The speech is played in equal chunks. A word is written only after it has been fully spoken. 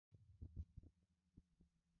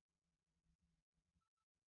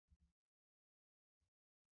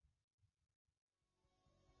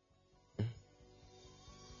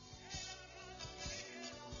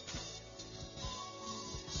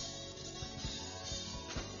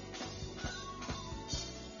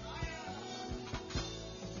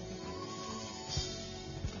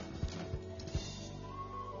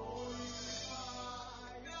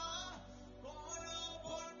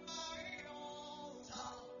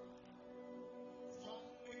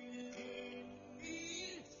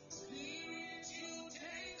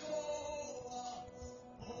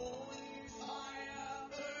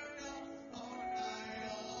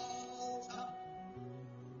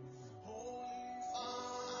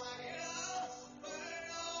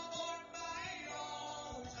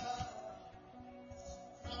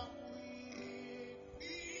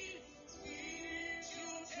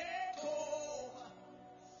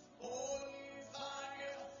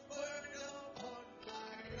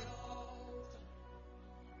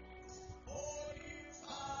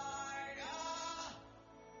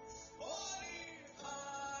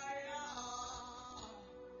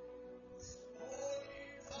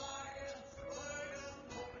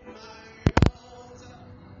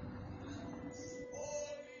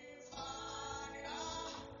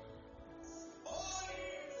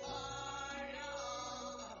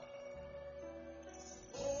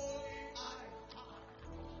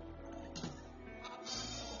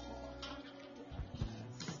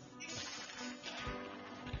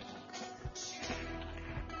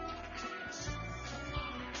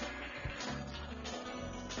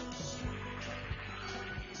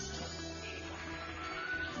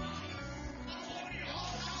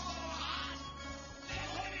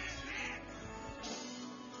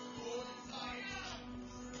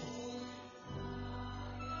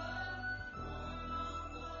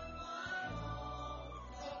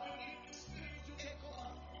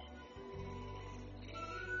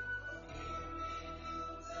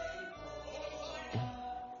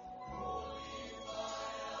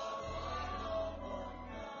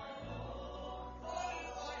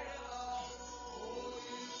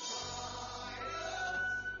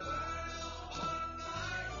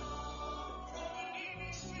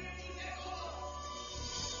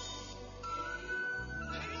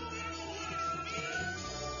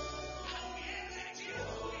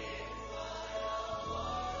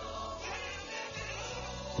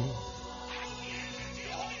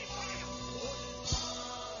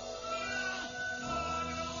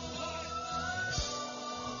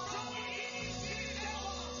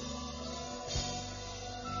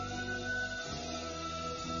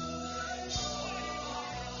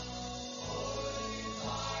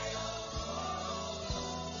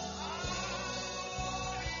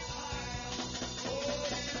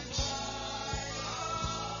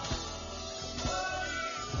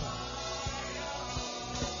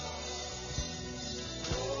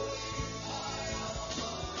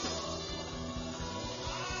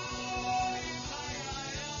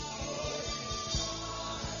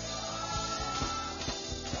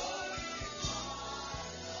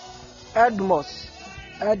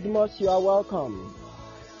Edmos, you are welcome.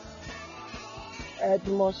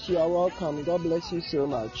 Edmos, you are welcome. God bless you so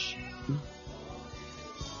much.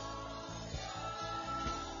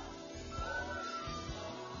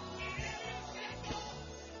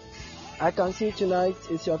 I can see tonight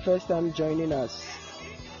it's your first time joining us.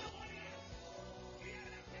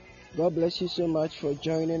 God bless you so much for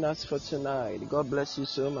joining us for tonight. God bless you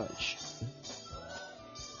so much.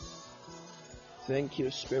 Thank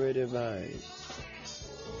you, Spirit Divine.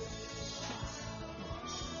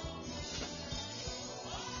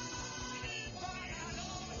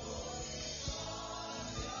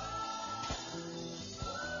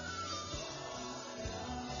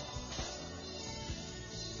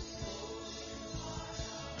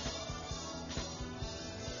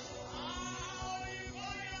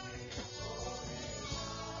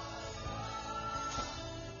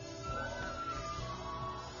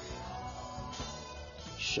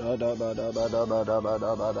 Shada bada bada bada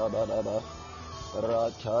bada bada bada bada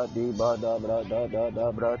Rata di bada brada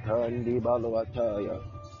da brata di baluataya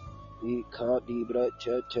Ika di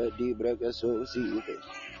bracha di bragasosi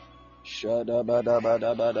Shada bada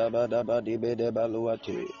bada bada bada badi bede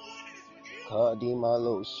baluate Kadi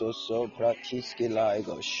malo so pratiski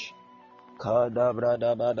laigosh Kada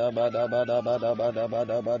brada bada bada bada bada bada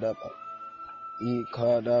bada bada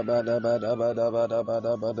Ika da bada bada bada bada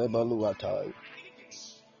bada bada baluatai.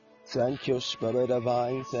 Thank you, Spirit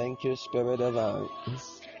Divine. Thank you, Spirit Divine.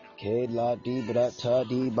 Kela di brata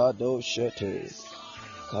di bado shete.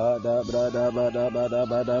 Kada brada bada bada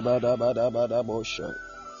bada bada bada bada bosha.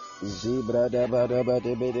 Zibra da bada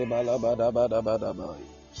bada bada bala bada bada bada bada.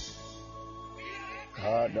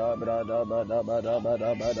 Kada brada bada bada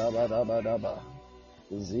bada bada bada bada bada.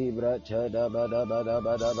 Zibra chada bada bada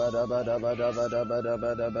bada bada bada bada bada bada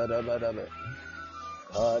bada bada bada bada.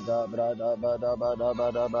 Kada brada bada bada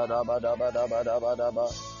bada bada bada bada bada bada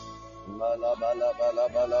bada. Bala bala bala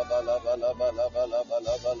bala bala bala bala bala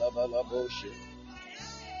bala bala bala bullshit.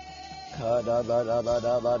 Kada bada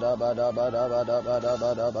bada bada bada bada bada bada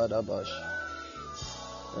bada bada bush.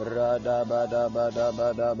 Rada bada bada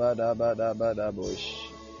bada bada bada bada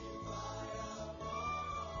bush.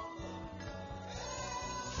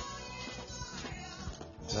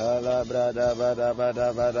 Kala brada bada bada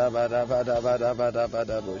bada bada bada bada bada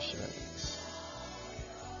bada bush.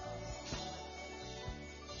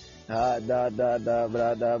 Da da da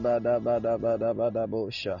brada bada bada bada bada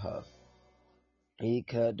busha.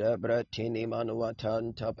 Ika da bratini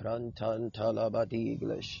manuatan taprantan talabadi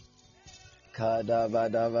English. Kada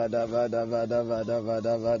vada vada vada vada vada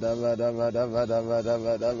vada vada vada vada vada vada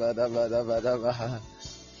vada vada vada vada vada.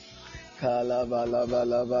 Kala vala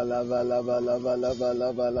vala vala vala vala vala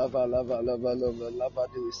vala vala vala vala vala vala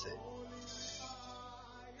baduse.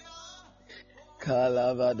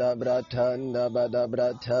 Kala vada bratanda vada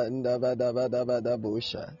bratanda vada vada vada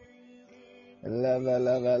busha. Lava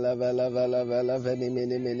lava lava lava lava lava ni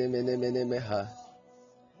mini mini mini mini meha.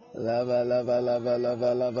 Lava lava lava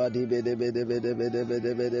lava lava di bede bede bede bede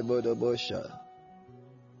bede bede bodo bosha.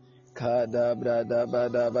 Kada brada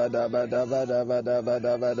bada bada bada bada bada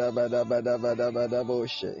bada bada bada bada bada bada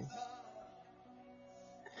boshe.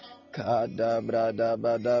 Kada brada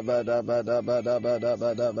bada bada bada bada bada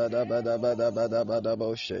bada bada bada bada bada bada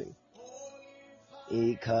boshe.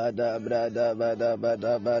 Ikada brada bada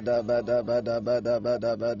bada bada bada bada bada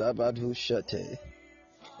bada bada badushate.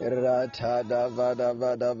 Rata da vada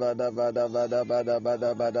vada vada vada vada vada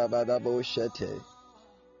vada vada vada bushate.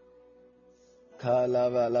 Kala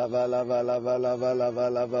vala vala vala vala vala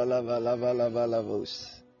vala vala vala vala vala vus.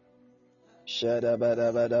 Shada bada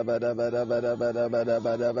bada bada bada bada bada bada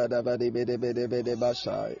bada bada bada bidi bidi bidi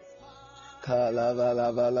basai. Kala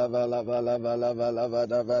vala vala vala vala vala vala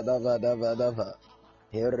vada vada vada vada vada.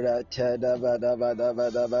 Hirata da vada vada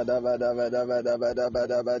vada vada vada vada vada vada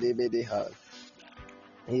vada vada bidi ha.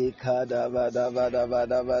 Ikada vada vada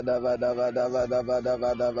vada vada vada vada vada vada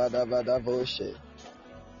vada vada vada bushi.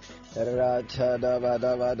 Please,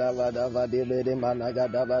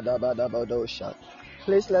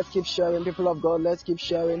 let's keep sharing, people of God. Let's keep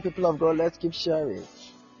sharing, people of God. Let's keep sharing.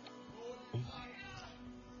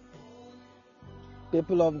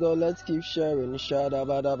 People of God, let's keep sharing. Shada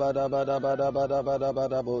bada bada bada bada bada bada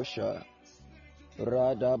bada bosha.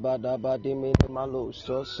 Rada bada badi minimalu.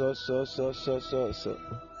 So.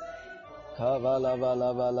 Kavala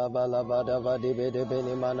vala vala vala bada badi bede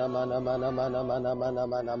beni mana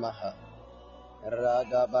maha.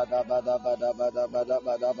 Rada bada bada bada bada bada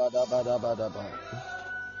bada bada bada bada bada.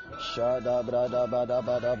 Shada brada bada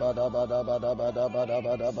bada bada bada bada bada bada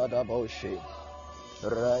bada bada boshi.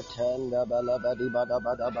 Ratenda bala badi bada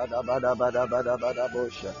bada bada bada bada bada bada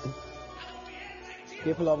boshi.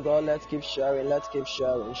 People of God, let's keep sharing. Let's keep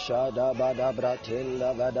sharing. Shada bada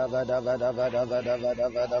bratinda bada bada bada bada bada bada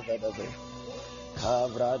bada bada.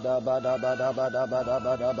 Kavrada bada bada bada bada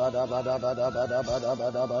bada bada bada bada bada bada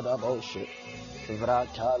bada bada boshi.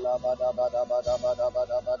 Vratala bada bada bada bada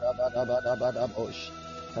bada bada bada bada bada boshi.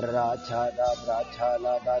 Rachada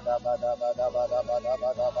bratala bada bada bada bada bada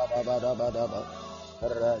bada bada bada bada bada.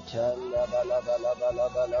 Rachanda bala bala bala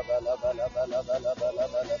bala bala bala bala bala bala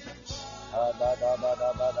bala. Bada bada bada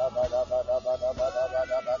bada bada bada bada bada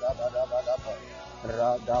bada bada bada bada.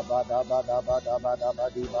 Rada bada bada bada bada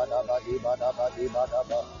badi bada badi bada badi bada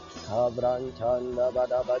bada. Kabrantanda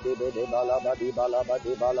bada badi bidi bala badi bala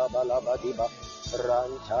badi bala bala badi ba.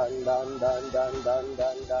 Rantan dan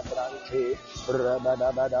branti. Rabada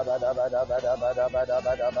bada bada bada bada bada bada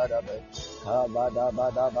bada bada bada. Kabada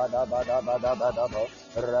bada bada bada bada bada bada.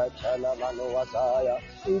 Rachala manuasaya.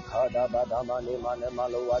 Ikada bada mani mane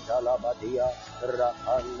maluatala badia.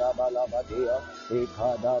 Rapanda bala badia.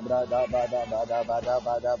 Ikada brada bada bada bada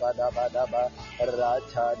bada bada bada bada.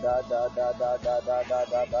 Racha da da da da da da da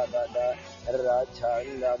da da da da.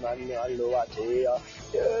 Rachanda manualuatia.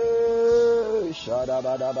 Shada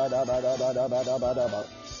bada bada bada bada bada bada bada.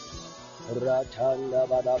 Ratanda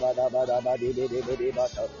bada bada bada badi bidi bidi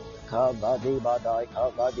bada. Kavadi badai,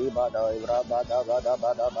 rabada bada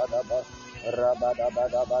bada bada bada, rabada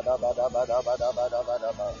bada bada bada bada bada bada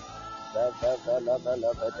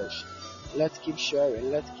bada. Let's keep sharing.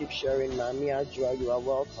 Let's keep sharing. Nami Ajua, you are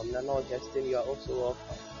welcome. Nana Augustine, you are also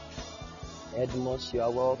welcome. Edmos, you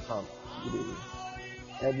are welcome.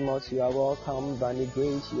 Edmos, you are welcome. Vanny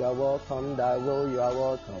Grace, you are welcome. Daryl, you are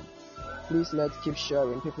welcome. Please, let's keep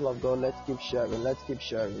sharing. People of God, let's keep sharing. Let's keep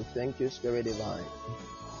sharing. Thank you, Spirit Divine.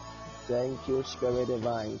 Thank you, Spirit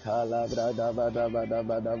Divine. Kala brada bada bada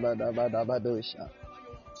bada bada bada badusha.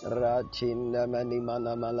 Ratinda mani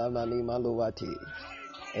mana mala mani maluati.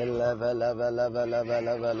 Eleva leva leva leva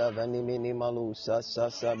leva leva ni mini malu sa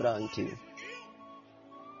sabranti.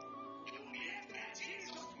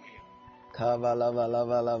 Kavala vala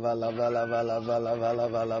vala vala vala vala vala vala vala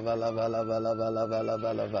vala vala vala vala vala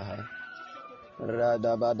vala vala.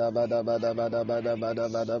 Rada bada bada bada bada bada bada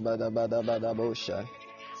bada bada bada bada busha.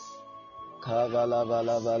 Kavala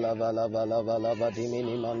vala vala vala vala vala badi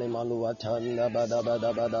mini mani maluatanda bada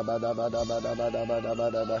bada bada bada bada bada bada bada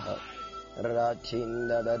bada bada.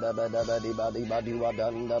 Ratinda bada bada badi badi badi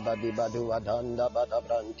wadanda badi badi wadanda bada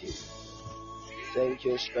branti. Thank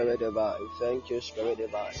you, Spirit Divine. Thank you, Spirit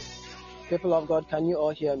Divine. People of God, can you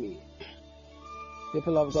all hear me?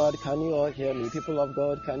 People of God, can you all hear me? People of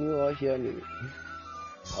God, can you all hear me?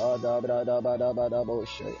 Bada bada bada bada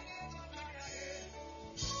bullshit.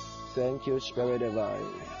 Thank you, Spirit Divine.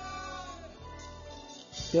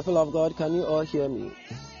 People of God, can you all hear me?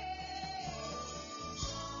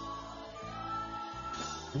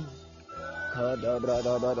 Kada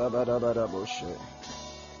brada bada bada bada bullshit.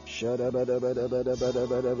 Shada bada bada bada bada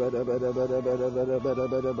bada bada bada bada bada bada bada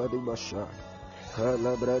bada bada basha.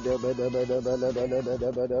 Kala brada bada bada bada bada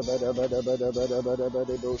bada bada bada bada bada bada bada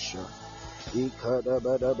bada dosha. Ikada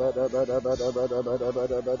bada bada bada bada bada bada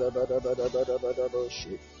bada bada bada bada bada bada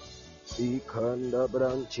bullshit. Ikanda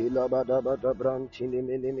branchi la bada bada branchi ni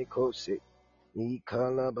mini kosi.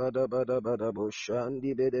 Ikala bada bada bada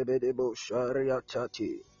boshandi bede bede bosharia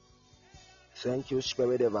chati. Thank you,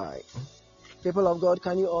 Spirit Divine. People of God,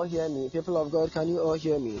 can you all hear me? People of God, can you all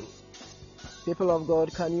hear me? People of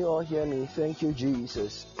God, can you all hear me? Thank you,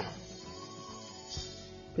 Jesus.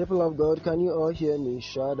 People of God, can you all hear me?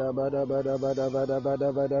 Shada bada bada bada bada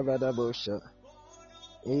bada bada bada bosha.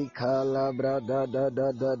 Ikala brada da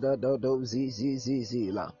da da da da do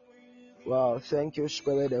zi la. Wow, thank you,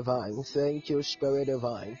 Spirit Divine. Thank you, Spirit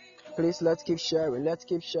Divine. Please, let's keep sharing. Let's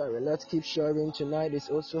keep sharing. Let's keep sharing. Tonight is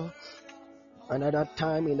also another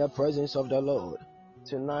time in the presence of the Lord.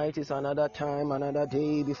 Tonight is another time, another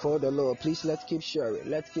day before the Lord. Please, let's keep sharing.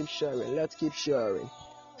 Let's keep sharing. Let's keep sharing.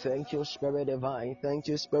 Thank you, Spirit Divine. Thank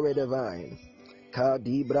you, Spirit Divine.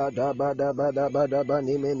 Kadibra da ba da ba da ba da ba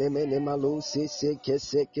ni me ni me ni malu si siki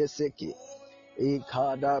siki siki.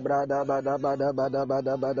 Ikada bra da ba da ba da ba da ba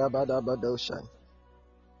da ba da ba da ba doshan.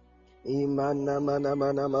 Imana mana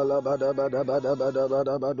mana mala ba da ba da ba da ba da ba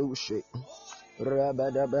da ba dushi.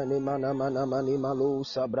 Rabada bani mana mana mani malu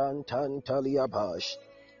sabrantan taliabash.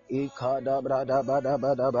 Ikada bra da ba da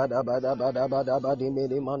ba da ba da ba da ba da ba da ba di me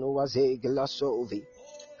ni manu waze glasovi.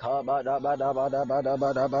 Kabada bada bada bada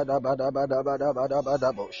bada bada bada bada bada bada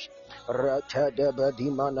bada bush. Ratada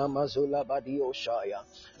badimana mazula badioshaya.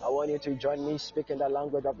 I want you to join me, speak in the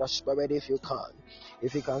language of the Spirit if you can.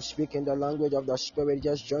 If you can speak in the language of the Spirit,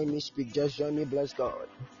 just join me, speak, just join me, bless God.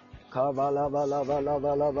 Kavala vala vala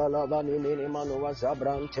vala vala vani mini manu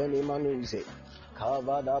wazabrante ni manuze.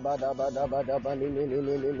 Kavada bada bada bada bani mini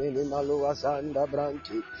mini mini malu wazanda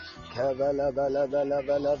branti. Kavala vala vala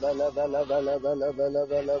vala vala vala vala vala vala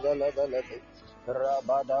vala vala vala.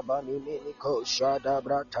 Rabada bani mini koshada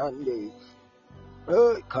bratandi.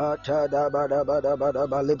 Kata da bada bada bada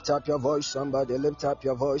ba. Lift up your voice, somebody. Lift up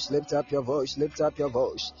your voice. Lift up your voice. Lift up your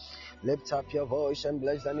voice. Lift up your voice and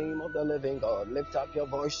bless the name of the living God. Lift up your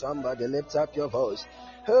voice, somebody. Lift up your voice.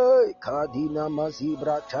 Hey, Kadina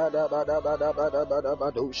Mazibra Tada Bada Bada Bada Bada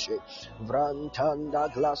Badushe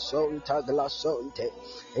Vrantanda Glasonta Glasonte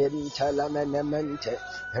Intelamenamente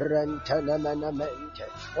Rentenemenamente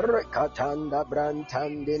Recatanda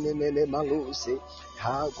Brantandini Mele Malusi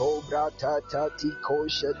Hago Brata Tati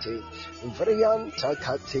Koshete Vrianta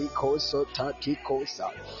Katiko Sotati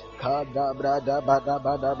Kosa Kada Brada Bada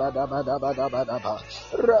Bada Bada Bada Bada Bada Bada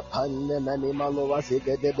Rapane Mani Maluasi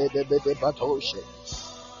Gede Bede Bede Batoshe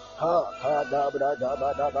Ha da bra da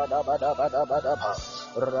ba da ba da ba da ba da ba da ba.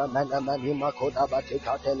 Ramana mani makoda ba te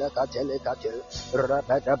katele katele katel.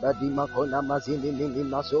 Rabada ba di makona mazini mini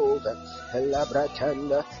masove. La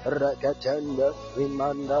bratenda rakatenda.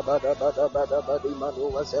 Imanda ba da ba da ba da ba di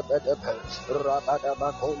manu wasebede pe. Rabada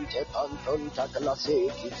ba konte panton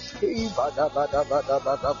taklaseki. Ibada ba da ba da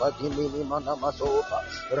ba da ba di mini mana masofa.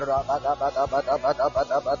 Rabada ba da ba da ba da ba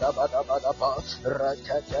da ba da ba da ba da ba.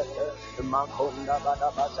 Rakatete makonda ba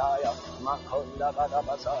da ba sa. Makonda bada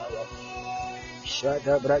basaya.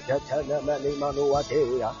 Shada brakatana mani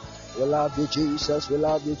manuatea. We love you, Jesus. We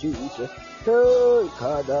love you, Jesus. Hey,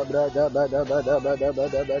 kada brada bada bada bada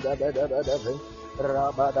bada bada bada bada.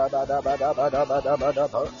 Rabada bada bada bada bada bada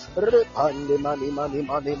bada. Repandi mani mani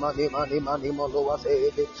mani mani mani mani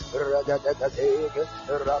manuatea. Ragada gazega.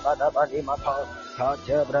 Rabada bani mata.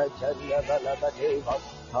 Kata brakatana bala bateva.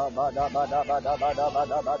 Bada bada bada bada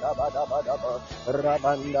bada bada bada bada bada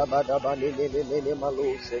Rabanda bada bani mini mini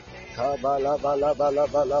maluse Kabala bala bala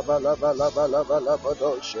bala bala bala bala bala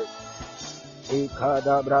badoshe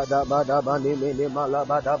Ikada brada bada bani mini mala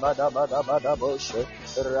bada bada bada bada boshe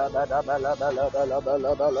Rabada bala bala bala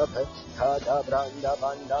bala bala Kada branda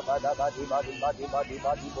banda bada badi badi badi badi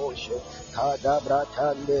badi boshe Kada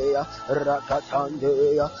bratandeya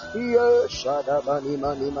rakatandeya Yeshada bani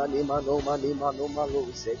mani mani manu mani manu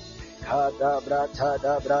maluse Kada brata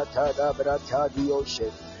da brata da brata dioshe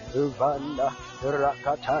Uvanda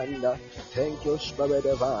rakatanda. Thank you, Spirit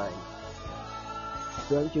Divine.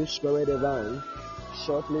 Thank you, Spirit Divine.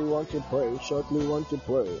 Shortly want to pray. Shortly want to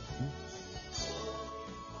pray.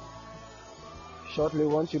 Shortly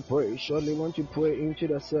want to pray. Shortly want to pray into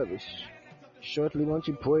the service. Shortly want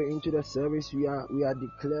to pray into the service. We are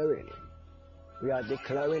declaring. We are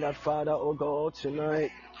declaring that, Father, oh God,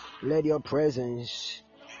 tonight, let your presence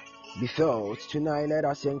be felt. Tonight, let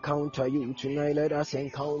us encounter you. Tonight, let us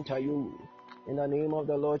encounter you. In the name of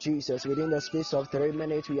the Lord Jesus, within the space of 3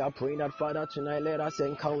 minutes, we are praying that, Father, tonight, let us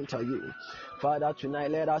encounter you. Father,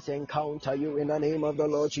 tonight, let us encounter you in the name of the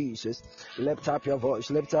Lord Jesus. Lift up your voice,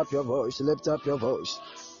 lift up your voice, lift up your voice.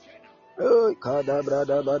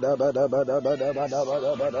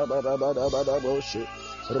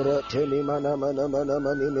 Retini mana mana mana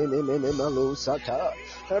mani mini mini malu sata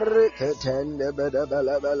reketende bela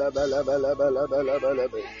bela bela bela bela bela bela bela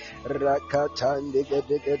rakatandi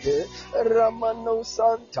gede gede ramano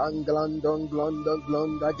santang glandon glondon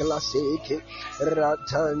glonda glasiki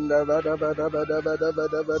ratanda bada bada bada bada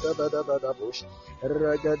bada bada bada bada bush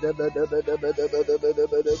ragada bada bada bada bada bada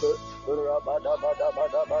bada rabada bada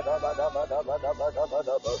bada bada bada bada bada bada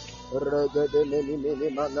bada bada ragada mini mini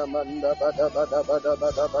mana manda bada bada bada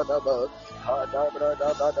bada bada bada hada brada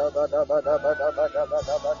bada bada bada bada bada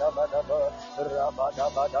bada bada bada bada rabada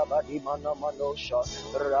bada badi mana manosha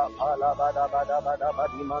rapala bada bada bada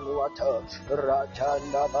badi manuata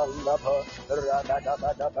ratanda banda ba ragada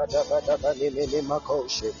bada bada bada badi mini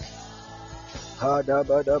makoshi hada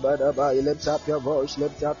bada bada bada. Lift up your voice,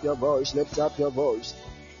 lift up your voice, lift up your voice.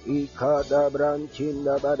 Ikada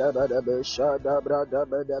brantinda bada bada beshada brada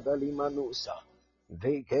bada bali manusa.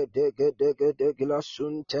 Vege dege dege dege la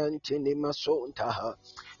suntentini masontaha.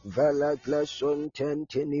 Vela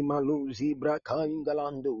glasuntentini maluzi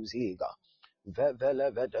brakangalanduziga.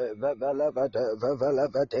 Vevelevede,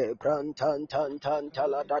 brantan tan tan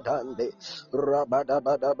taladadande,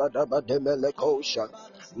 rabadabadabadabade melekosha,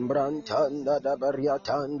 brantanda da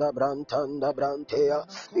bariatanda, brantanda brantea,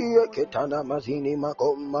 yekitana mazini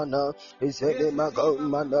magomana, izele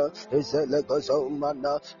magomana, izele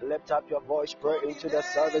gozomana. Lift up your voice, pray into the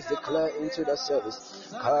service, declare into the service.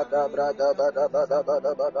 Kada brada bada bada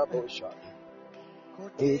bada bada bosha.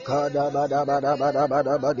 Ikada bada bada bada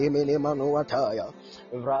bada badi mini manuataya.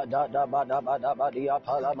 Rada da bada bada badi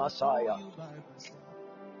apala masaya.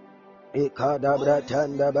 Ikada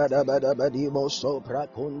bratanda bada bada badi moso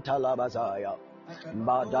prakunta labazaya.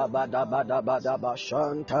 Bada bada bada bada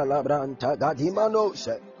bashanta labranta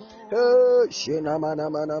gadimanose. Shina mana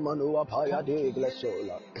mana manuapaya de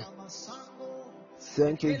glasola.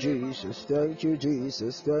 Thank you, Jesus. Thank you,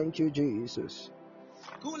 Jesus. Thank you, Jesus.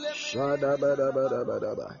 Shada bada bada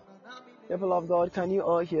bada bada. People of God, can you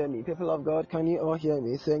all hear me? People of God, can you all hear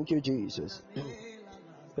me? Thank you, Jesus.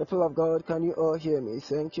 People of God, can you all hear me?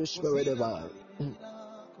 Thank you, Spirit Divine.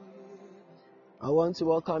 I want to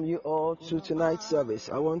welcome you all to tonight's service.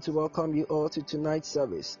 I want to welcome you all to tonight's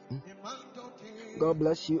service. God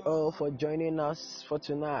bless you all for joining us for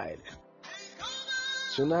tonight.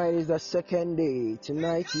 Tonight is the second day.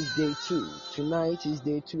 Tonight is day 2. Tonight is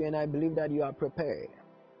day 2, and I believe that you are prepared.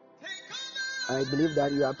 I believe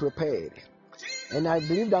that you are prepared. And I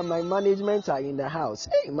believe that my management are in the house.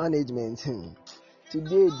 Hey, management.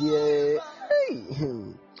 Today, dear. Hey,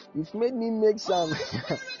 you've made me make some.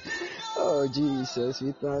 Oh, Jesus.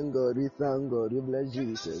 We thank God. We thank God. We bless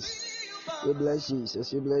Jesus. We bless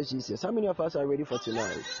Jesus. We bless Jesus. How many of us are ready for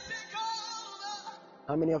tonight?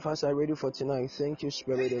 How many of us are ready for tonight? Thank you,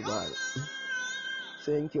 Spirit Divine.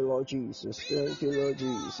 Thank you, Lord Jesus. Thank you, Lord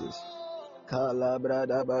Jesus.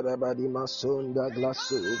 Kalabrada bada badi masunda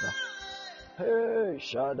glasuva. Hey,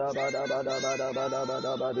 shada bada bada bada bada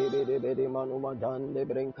bada badi bidi bidi manuma dande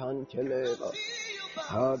brinkanteleva.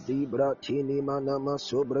 Hadi bratini manama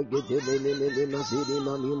sobra gedevele mele mazidi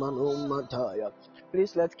mani manuma taya.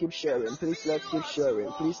 Please let's keep sharing. Please let's keep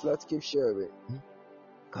sharing. Please let's keep sharing.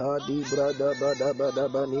 Kadi brada bada bada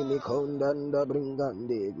bani mikondanda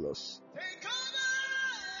bringande glos.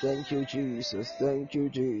 Thank you, Jesus. Thank you,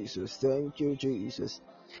 Jesus. Thank you, Jesus.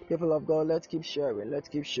 People of God, let's keep sharing. Let's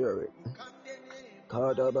keep sharing.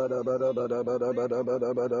 Kada bada bada bada bada bada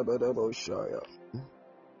bada bada bada boshaya.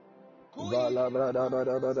 Vala bada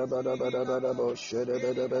bada bada bada bada bada boshe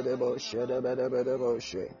bada bada boshe bada bada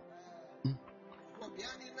boshe.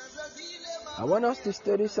 I want us to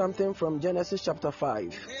study something from Genesis chapter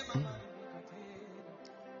 5.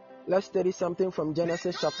 Let's study something from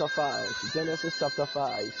Genesis chapter 5. Genesis chapter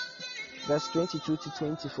 5. Verse 22 to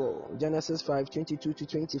 24. Genesis 5, 22 to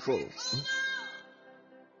 24.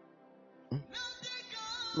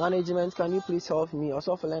 Management, can you please help me?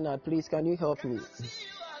 Also, Leonard, please, can you help me?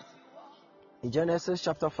 Genesis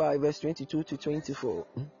chapter 5, verse 22 to 24.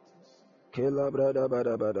 Kela brada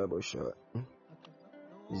bada bada bosha.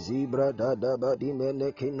 Zibra dada badi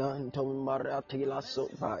menekina antom maratila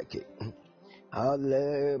sobake.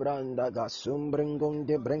 Hale branda gasum bringon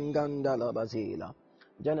de brenganda la bazila.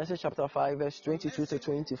 Genesis chapter 5, verse 22 to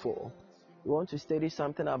 24. We want to study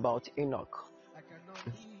something about Enoch.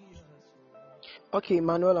 Okay,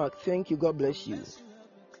 Manuela, thank you. God bless you.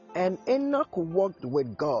 And Enoch walked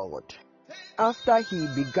with God after he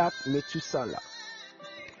begat Methuselah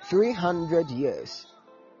 300 years,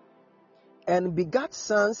 and begat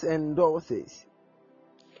sons and daughters.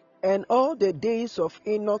 And all the days of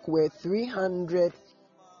Enoch were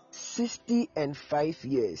 365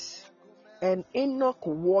 years. And Enoch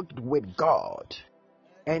walked with God,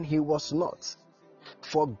 and he was not,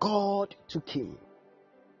 for God took him.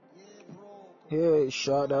 Hey,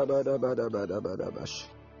 shadabadabadabadabash.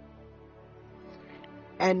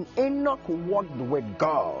 And Enoch walked with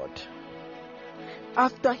God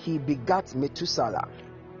after he begat Methuselah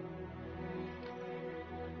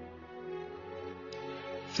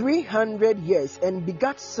 300 years, and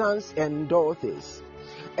begat sons and daughters.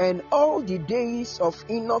 And all the days of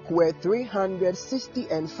Enoch were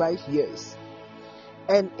 365 years.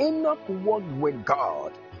 And Enoch walked with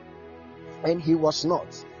God, and he was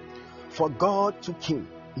not, for God took him.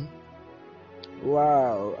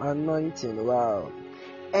 Wow, anointing, wow.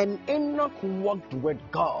 And Enoch walked with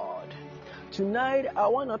God. Tonight, I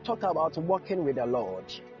want to talk about walking with the Lord.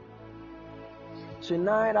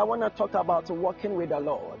 Tonight, I want to talk about walking with the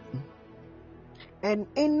Lord. And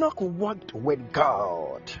Enoch walked with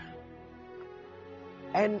God.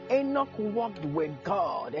 And Enoch walked with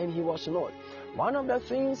God, and he was not. One of the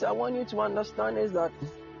things I want you to understand is that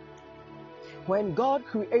when God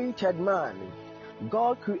created man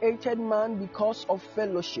because of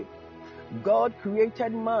fellowship. God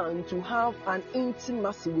created man to have an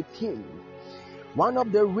intimacy with him. One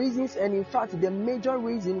of the reasons, and in fact the major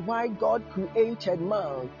reason why God created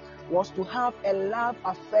man, was to have a love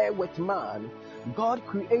affair with man. God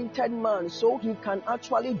created man so he can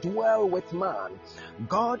actually dwell with man.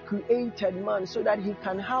 God created man so that he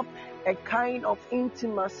can have a kind of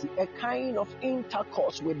intimacy, a kind of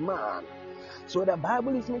intercourse with man. So the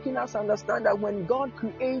Bible is making us understand that when God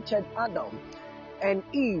created Adam and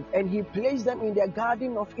Eve and he placed them in the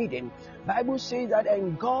Garden of Eden, Bible says that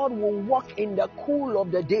and God will walk in the cool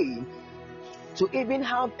of the day to even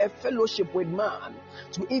have a fellowship with man,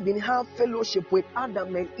 to even have fellowship with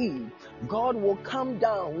Adam and Eve. God will come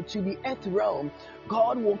down to the earth realm.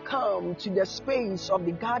 God will come to the space of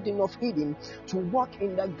the Garden of Eden, to walk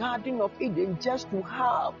in the Garden of Eden, just to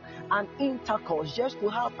have an intercourse, just to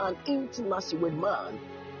have an intimacy with man.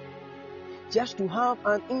 Just to have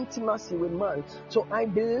an intimacy with man. So I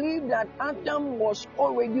believe that Adam was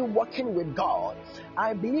already walking with God.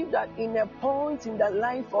 I believe that in a point in the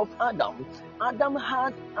life of Adam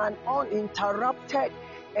had an uninterrupted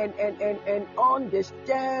and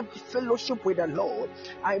undisturbed fellowship with the Lord.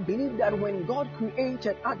 I believe that when God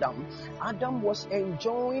created Adam was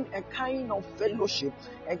enjoying a kind of fellowship,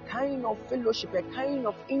 a kind of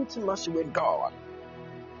intimacy with God.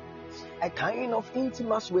 A kind of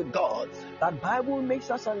intimacy with God. That Bible makes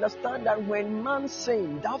us understand that when man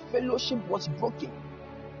sinned, that fellowship was broken.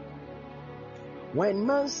 When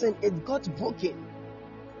man sinned, it got broken.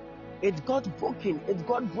 It got broken.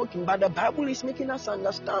 But the Bible is making us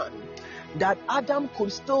understand that Adam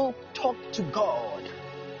could still talk to God.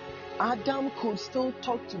 Adam could still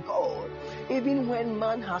talk to God. Even when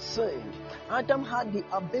man has sinned, Adam had the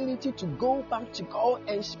ability to go back to God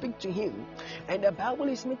and speak to him. And the Bible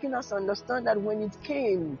is making us understand that when it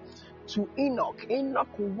came to Enoch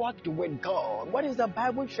walked with God. What is the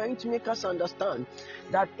Bible trying to make us understand?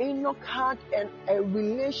 That Enoch had a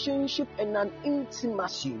relationship and an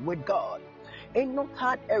intimacy with God. Enoch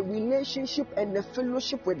had a relationship and a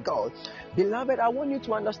fellowship with God. Beloved, I want you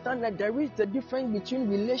to understand that there is the difference between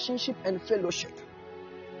relationship and fellowship.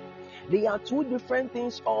 They are two different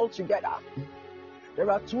things altogether.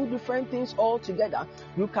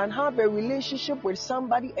 You can have a relationship with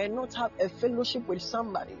somebody and not have a fellowship with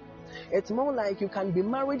somebody. It's more like you can be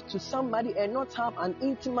married to somebody and not have an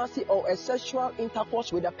intimacy or a sexual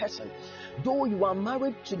intercourse with a person. Though you are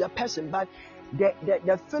married to the person, but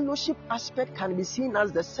the fellowship aspect can be seen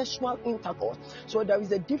as the sexual intercourse. So there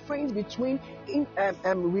is a difference between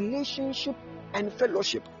relationship and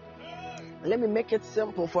fellowship. Let me make it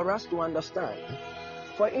simple for us to understand.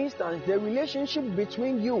 For instance, the relationship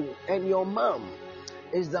between you and your mom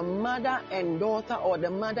is the mother and daughter or the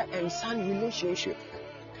mother and son relationship.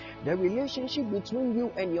 The relationship between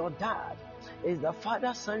you and your dad is the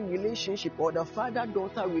father-son relationship or the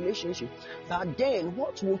father-daughter relationship. But then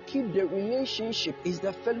what will keep the relationship is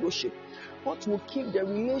the fellowship. What will keep the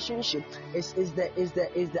relationship is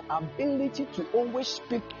the ability to always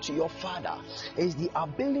speak to your father. Is the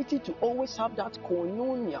ability to always have that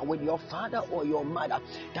koinonia with your father or your mother.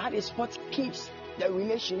 That is what keeps the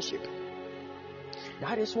relationship.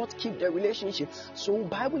 That is what keeps the relationship. So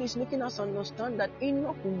Bible is making us understand that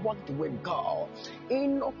Enoch walked with God.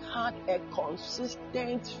 Enoch had a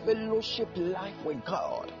consistent fellowship life with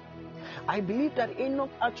God. I believe that Enoch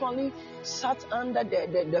actually sat under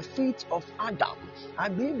the feet of Adam. I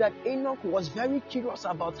believe that Enoch was very curious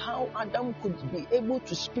about how Adam could be able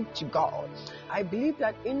to speak to God. I believe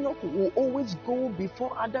that Enoch will always go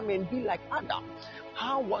before Adam and be like, Adam,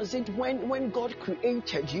 how was it when God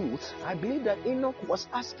created you? I believe that Enoch was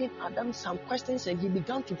asking Adam some questions and he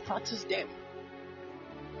began to practice them.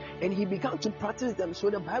 So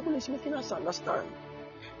the Bible is making us understand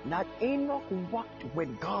that Enoch walked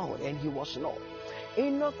with God and he was not.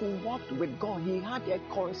 Enoch walked with God. He had a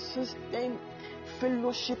consistent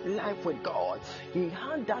fellowship life with God. He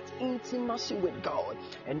had that intimacy with God.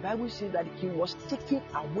 And the Bible says that he was taken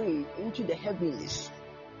away into the heavens.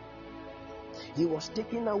 He was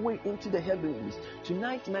taken away into the heavens.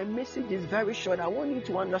 Tonight, my message is very short. I want you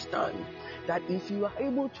to understand that if you are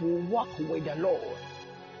able to walk with the Lord,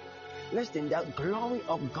 listen, the glory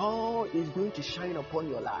of God is going to shine upon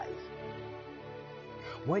your life.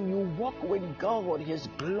 When you walk with God, His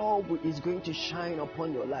glory is going to shine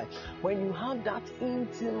upon your life. When you have that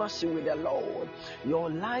intimacy with the Lord,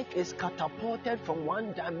 your life is catapulted from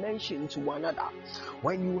one dimension to another.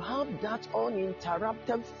 When you have that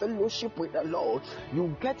uninterrupted fellowship with the Lord,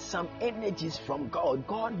 you get some energies from God.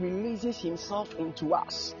 God releases Himself into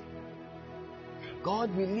us.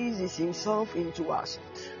 God releases Himself into us.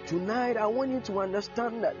 Tonight, I want you to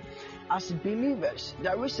understand that as believers,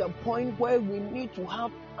 there is a point where we need to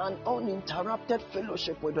have an uninterrupted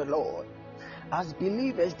fellowship with the Lord. As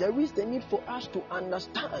believers, there is the need for us to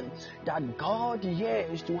understand that God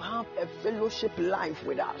yearns to have a fellowship life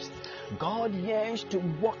with us. God yearns to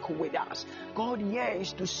walk with us. God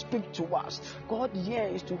yearns to speak to us. God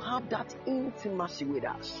yearns to have that intimacy with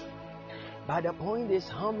us. But the point is,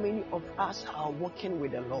 how many of us are walking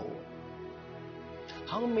with the Lord?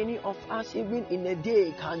 How many of us, even in a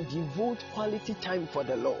day, can devote quality time for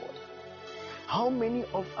the Lord? How many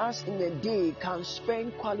of us in a day can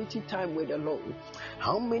spend quality time with the Lord?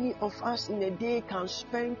 How many of us in a day can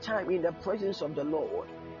spend time in the presence of the Lord?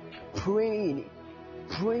 Praying,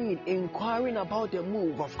 inquiring about the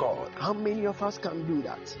move of God. How many of us can do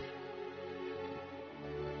that?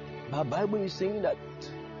 The Bible is saying that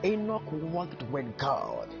Enoch walked with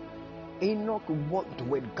God. Enoch walked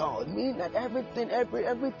with God, meaning that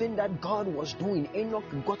everything that God was doing, Enoch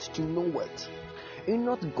got to know it.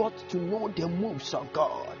 Enoch got to know the moves of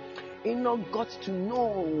God. Enoch got to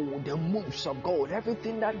know the moves of God.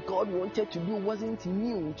 Everything that God wanted to do wasn't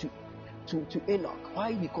new to Enoch.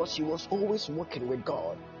 Why? Because he was always walking with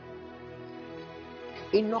God.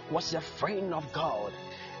 Enoch was a friend of God.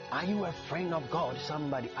 Are you a friend of God?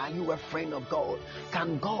 Somebody, are you a friend of God?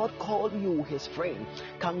 Can God call you His friend?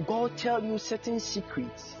 Can God tell you certain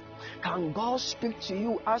secrets? Can God speak to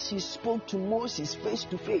you as He spoke to Moses face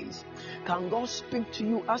to face? Can God speak to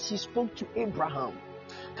you as He spoke to Abraham?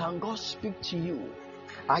 Can God speak to you?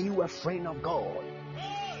 Are you a friend of God?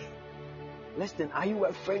 Listen, are you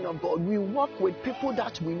a friend of God? We walk with people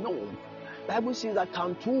that we know. The Bible says that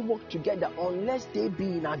can two walk together unless they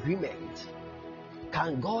be in agreement?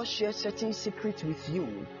 Can God share certain secrets with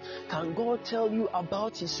you? Can God tell you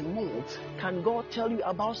about His move? Can God tell you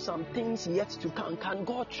about some things yet to come? Can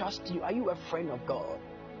God trust you? Are you a friend of God?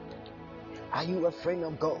 Are you a friend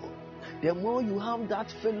of God? The more you have that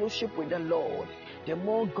fellowship with the Lord, the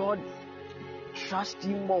more God trusts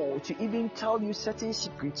you more to even tell you certain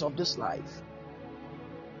secrets of this life.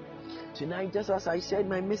 Tonight, just as I said,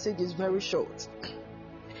 my message is very short.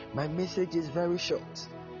 My message is very short.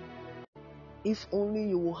 If only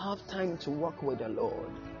you will have time to walk with the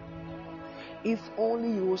Lord. If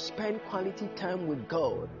only you will spend quality time with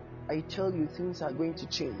God, I tell you, things are going to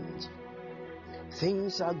change.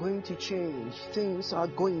 Things are going to change. Things are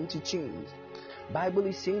going to change. Bible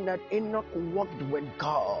is saying that Enoch walked with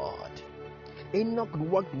God. Enoch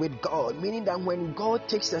walked with God, meaning that when God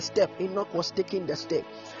takes a step, Enoch was taking the step.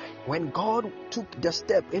 When God took the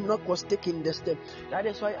step, Enoch was taking the step. That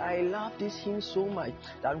is why I love this hymn so much,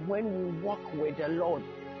 that when we walk with the Lord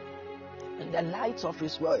in the light of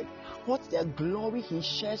His word, what's the glory He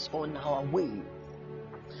shares on our way.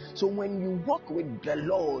 So when you walk with the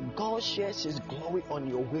Lord, God shares His glory on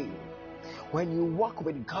your way. When you walk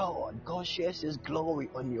with God, God shares His glory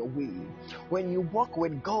on your way. When you walk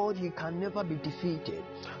with God, you can never be defeated.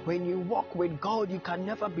 When you walk with God, you can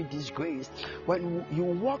never be disgraced. When you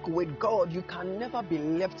walk with God, you can never be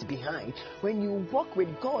left behind. When you walk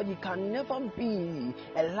with God, you can never be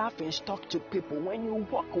a laughing stock to people. When you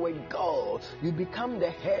walk with God, you become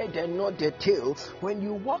the head and not the tail. When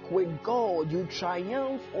you walk with God, you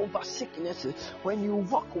triumph over sicknesses. When you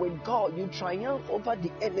walk with God, you triumph over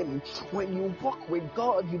the enemy. When you walk with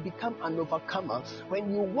God, you become an overcomer.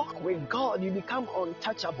 When you walk with God, you become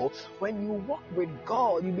untouchable. When you walk with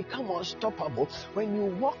God, you become unstoppable. When you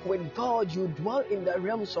walk with God, you dwell in the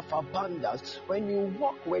realms of abundance. When you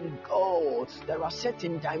walk with God, there are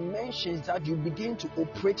certain dimensions that you begin to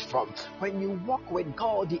operate from. When you walk with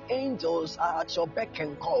God, the angels are at your beck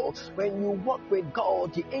and call. When you walk with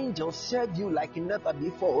God, the angels serve you like never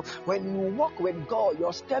before. When you walk with God,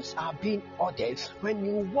 your steps are being ordered. When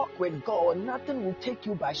you walk with God, nothing will take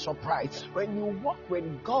you by surprise. When you walk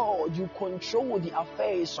with God, you control the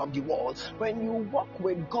affairs of the world. When you walk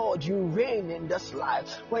with God, you reign in this life.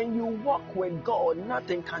 When you walk with God,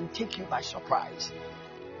 nothing can take you by surprise.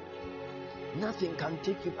 Nothing can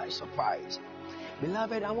take you by surprise.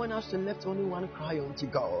 Beloved, I want us to lift only one cry unto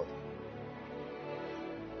God.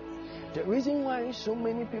 The reason why so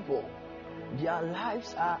many people, their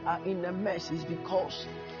lives are in a mess is because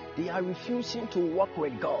they are refusing to walk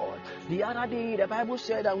with God. The other day, the Bible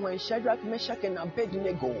said that when Shadrach, Meshach, and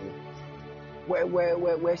Abednego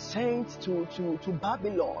were sent to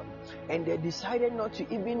Babylon, and they decided not to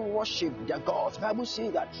even worship their gods. Bible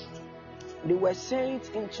says that they were sent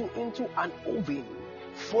into an oven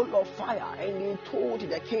full of fire, and they told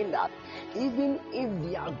the king that even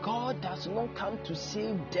if their God does not come to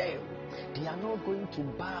save them, they are not going to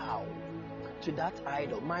bow to that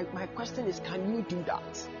idol. My question is, can you do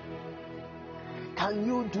that? Can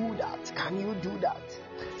you do that? Can you do that?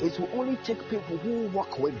 It will only take people who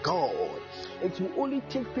walk with God. It will only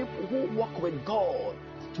take people who walk with God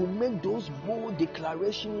to make those bold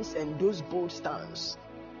declarations and those bold stands.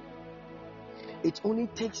 It only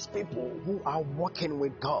takes people who are walking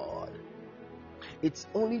with God. It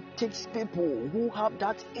only takes people who have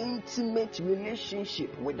that intimate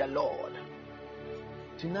relationship with the Lord.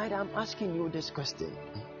 Tonight I'm asking you this question.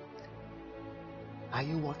 Are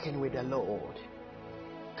you walking with the Lord?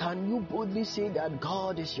 Can you boldly say that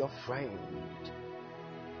God is your friend?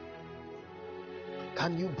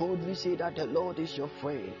 Can you boldly say that the Lord is your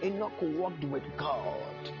friend? Enoch walked with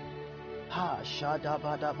God.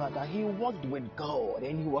 He walked with God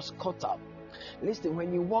and he was caught up. Listen,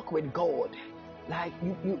 when you walk with God, like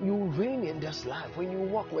you reign in this life. When you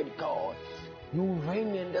walk with God, you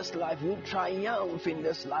reign in this life. You triumph in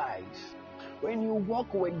this life. When you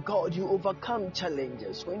walk with God, you overcome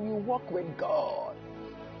challenges. When you walk with God,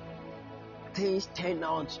 things turn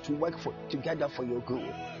out to work together for your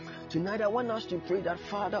good. Tonight I want us to pray that,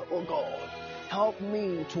 Father, oh God, help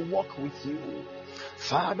me to walk with you.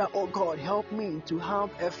 Father, oh God, help me to have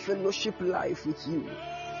a fellowship life with you.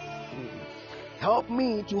 Help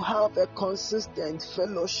me to have a consistent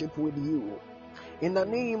fellowship with you. In the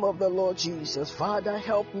name of the Lord Jesus, Father,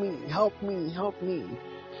 help me, help me, help me.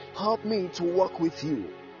 Help me to walk with you.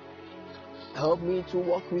 Help me to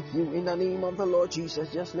walk with you in the name of the Lord Jesus.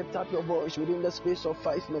 Just lift up your voice within the space of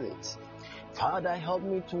 5 minutes. Father, help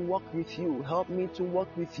me to walk with you. Help me to walk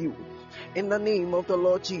with you. In the name of the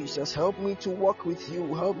Lord Jesus, help me to walk with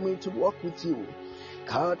you. Help me to walk with you.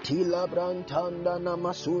 Katila brantanda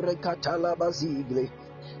namasure katala bazigle.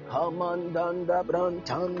 Hamandanda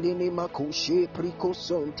brantandini makushe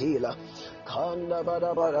prikosontela. Kanda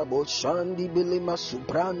bada bada boshandi bilima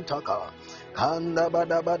subrantaka. Kanda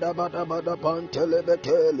bada bada bada bada pantele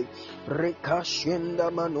beteli.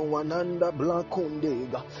 Rekashinda manuananda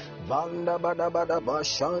blankundega. Vanda bada bada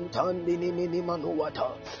bashantandini mini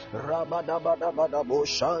manuata. Rabada bada bada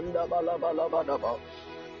boshanda bala bala bada ba.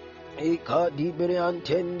 Eka dibre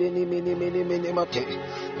antende ni mini mate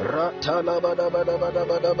ratala bada bada bada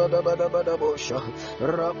bada bada bada bada bosha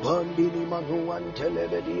rapandi ni manu antele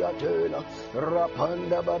bedi atela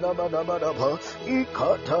rapanda bada bada bada ba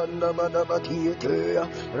ikatanda bada batiete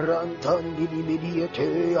rantandi ni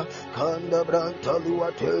mediete kanda branta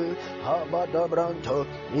luate habada branta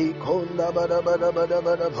ikonda bada bada bada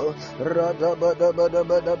bada ba rada bada bada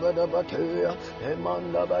bada bada bate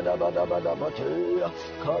emanda bada bada bada bate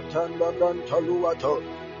kata Taluato.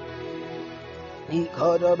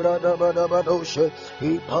 Ikada brada bada badoshe,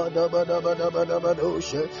 ipada bada bada bada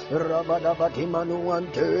badoshe, rabada bati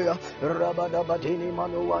manuante, rabada batini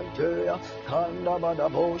manuante, kanda bada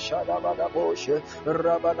bosha da bada boshe,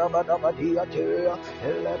 rabada bada badiate,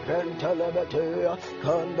 eleprenta lebete,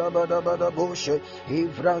 kanda bada bada boshe,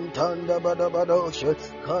 ivrantanda bada badoshe,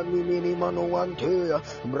 kanini manuante,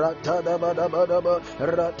 bratada bada bada ba,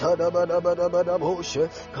 ratada bada bada bada boshe,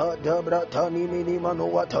 kada bratani mini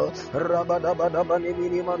manuata, rabada bada Bani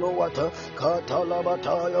mini manuata, katala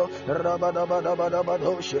bataya, rabada bada bada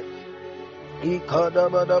badoshe. Ikada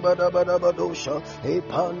bada bada bada badosha,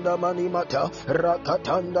 ipanda manimata,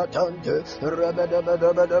 rakatanda tante, rabada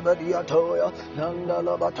bada bada badiatoya, nanda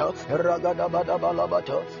labata, ragada bada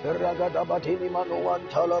balabata, ragada batini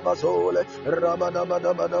manuanta labazole, rabada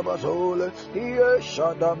bada bada bazole,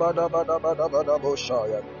 yeshada bada bada bada bada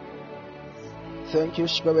boshaya. Thank you,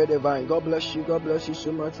 Spirit Divine. God bless you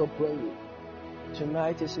so much for praying.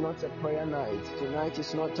 Tonight is not a prayer night. Tonight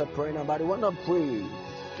is not a prayer night. But I want to pray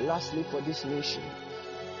lastly for this nation.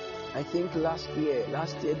 I think last year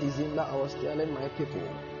December, I was telling my people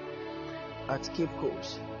at Cape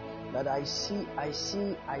Coast that I see a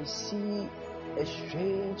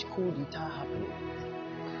strange coup d'etat happening.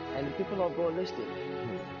 And the people of God, listen.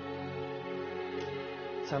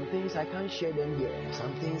 Some things I can't share them here.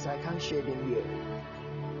 Some things I can't share them here.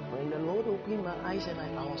 When the Lord opened my eyes and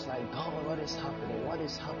I was like, God, what is happening? What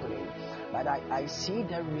is happening? But I see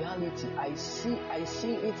the reality. I see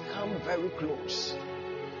it come very close.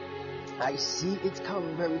 I see it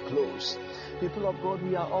come very close. People of God,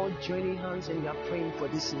 we are all joining hands and we are praying for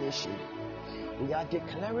this nation. We are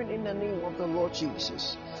declaring in the name of the Lord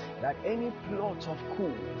Jesus that any plot of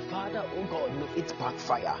coup, Father, oh God, may it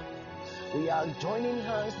backfire. We are joining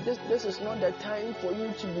hands. This is not the time for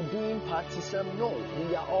you to be doing partism. No,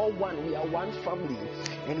 we are all one. We are one family,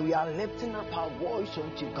 and we are lifting up our voice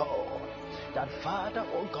unto God. That Father,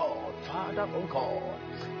 oh God,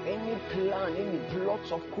 any plan, any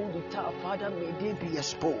plots of coup d'etat, Father, may they be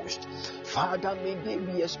exposed. Father, may they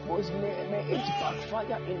be exposed. May it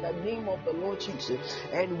backfire in the name of the Lord Jesus.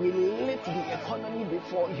 And we lift the economy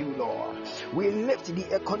before you, Lord. We lift the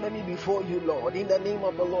economy before you, Lord. In the name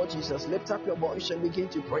of the Lord Jesus, lift up your voice and begin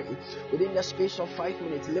to pray. Within the space of 5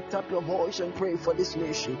 minutes, lift up your voice and pray for this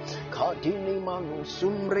nation. Kadini manu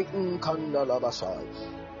sumri nkandalabasai.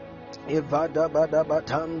 Evada bada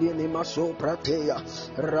batandi ni maso prateya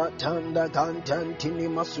ratanda gantantini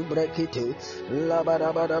masubrekite la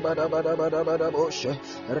bada bada boshe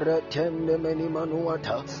retende meni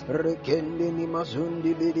manuata rekende ni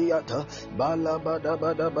mazundi bidiata bala bada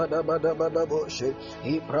boshe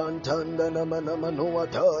iprantanda na mana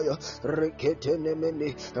manuata rekete ne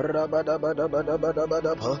meni rabada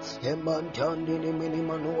bada pa emantandi ni meni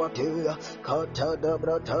manuata kata da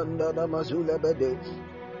bratanda na mazule bede.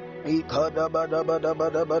 Lift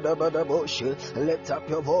up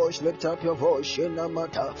your voice,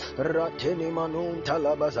 Namata, Ratini Manun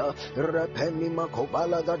Talabaza, Rapeni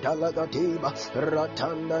Makobala Gadalagatiba,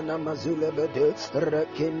 Ratanda Namazulebede,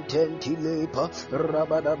 Rekintenti Lepa,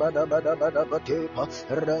 Rabadabadabatepa,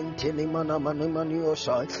 Rantini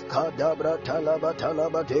Manamanimaniosai, Kadabra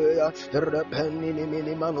Talabatalabadea, Repeni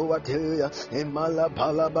Minimanuatea, Imala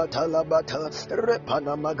Palabatalabata,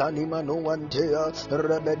 Repana Magani Manuantea,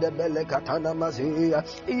 Rebede Bele katana mazia,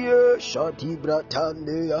 ye shati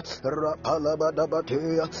bratandia, rapala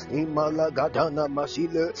badabatea, imala gadana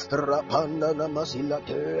masile, rapana na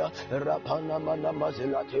masilatea, rapana mana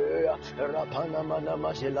masilatea, rapana mana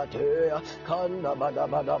masilatea, kanda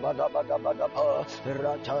badabadabadabadabadaba,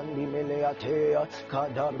 ratandi meleatea,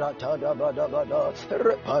 kadabratada badabada,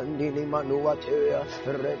 repandini manuatea,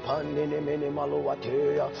 repandini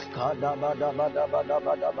minimaluatea,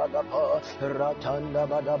 kadabadabadabadabadabadaba, ratanda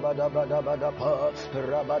badabada rabada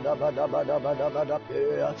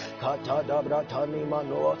katada bratani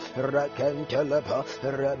mano rakentelepa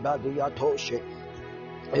rebadiatoshe.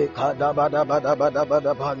 We commit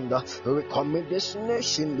this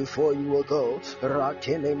nation before you, O God.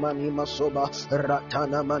 Ratene mani masoba,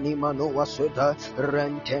 ratana mani manoa soda,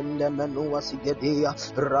 rentende manoa sigedia,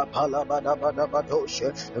 rapala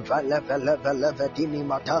badoshe, vele vedini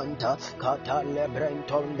matanta, katale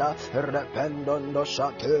brentonda, rependondo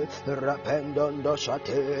shate,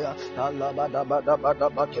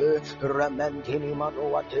 alabadabadabate, rementini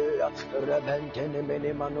manoate, rebentini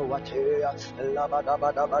mini manoate,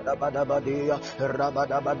 labadabada. Badabadia,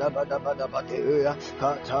 Rabadabadabadabadia,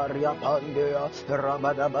 Kataria Pandea,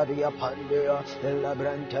 Rabadabadia Pandea,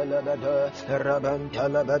 Labrantelebede,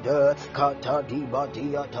 Rabantelebede, Katadiba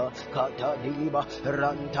Diata, Katadiba,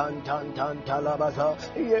 Rantantantalabaza,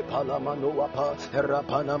 Yepalamanuapa,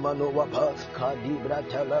 Rapanamanuapa, Kadibra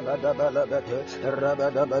Telebedebelebete,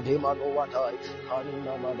 Rabadabadimanuatai,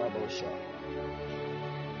 Kaninamadabosha.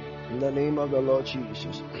 In the name of the Lord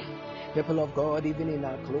Jesus. People of God, even in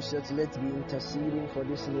our closets, let's be interceding for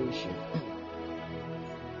this nation.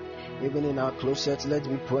 Even in our closets, let's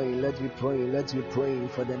be praying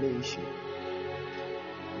for the nation.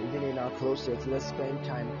 Even in our closets, let's spend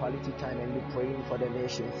quality time, and be praying for the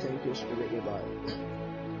nation. Thank you, Spirit Divine.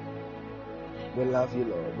 We love you,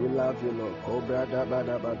 Lord. Cobra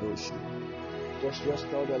Dabadabadoshi. Just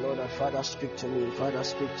tell the Lord that, Father, speak to me.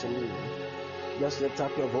 Just lift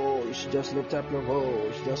up your voice.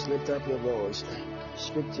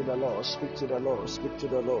 Speak to the Lord.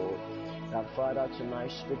 That, Father,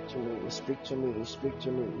 tonight, speak to me.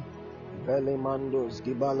 Velimandos,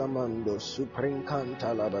 Gibalamandos, Supreme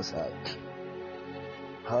Cantalabasai.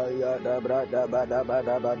 Haya dabra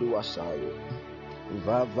baduasayo.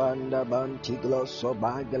 Vavanda bantiglo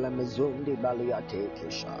sobagala mezundi baliate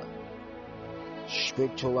kesha.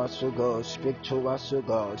 Speak to us, O God. Speak to us, O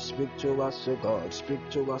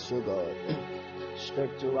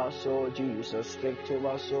Jesus. Speak to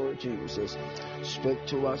us, O Jesus.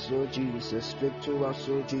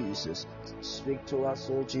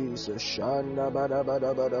 Shanda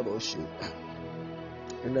bada boshi.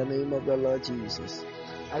 In the name of the Lord Jesus.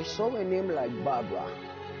 I saw a name like Barbara.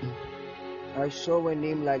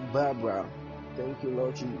 Thank you,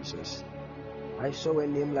 Lord Jesus. I saw a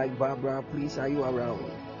name like Barbara. Please, are you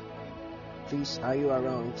around?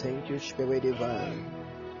 Thank you, Spirit Divine.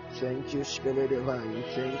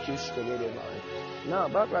 Now,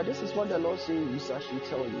 Barbara, this is what the Lord says I should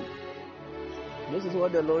tell you.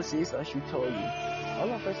 All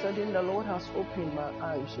of a sudden, the Lord has opened my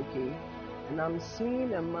eyes, okay? And I'm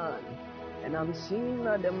seeing a man And I'm seeing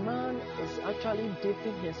that the man is actually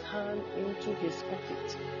dipping his hand into his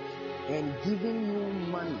pocket and giving you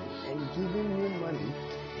money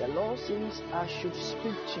The Lord says, I should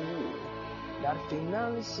speak to you that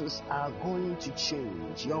finances are going to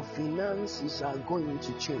change. Your finances are going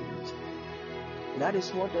to change. That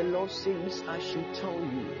is what the Lord says I should tell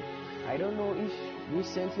you. I don't know if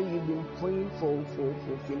recently you've been praying for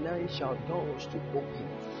financial doors to open,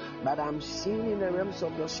 but I'm seeing in the realms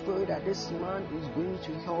of the spirit that this man is going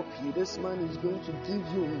to help you. This man is going to give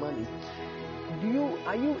you money.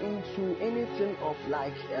 Are you into anything of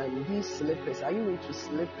like these slippers? Are you into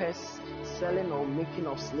slippers, selling or making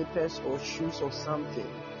of slippers or shoes or something?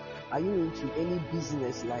 Are you into any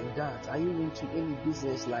business like that?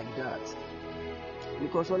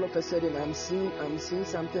 Because all of a sudden I'm seeing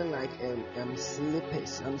something like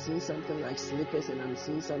slippers. I'm seeing something like slippers, and I'm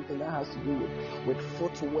seeing something that has to do with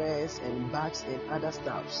footwears and bags and other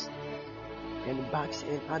stuffs.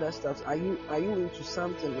 Are you into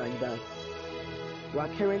something like that? You are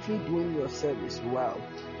currently doing your service. Wow.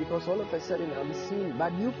 Because all of a sudden I'm seeing,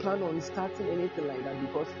 but you plan on starting anything like that?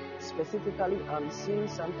 Because specifically I'm seeing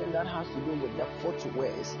something that has to do with the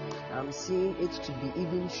footwears. I'm seeing it to be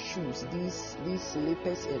even shoes, these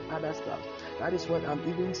slippers and other stuff. That is what I'm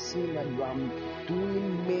even seeing that you are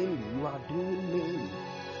doing mainly.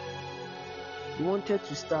 You wanted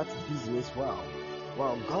to start business. Wow.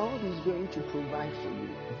 God is going to provide for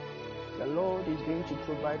you. The Lord is going to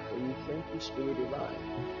provide for you. Thank you, Spirit Divine.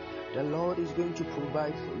 The Lord is going to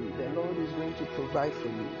provide for you. The Lord is going to provide for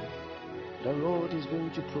you. The Lord is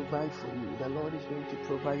going to provide for you. The Lord is going to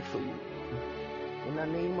provide for you. In the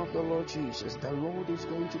name of the Lord Jesus, the Lord is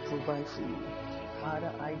going to provide for you.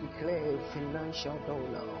 Father, I declare financial door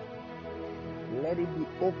now. Let it be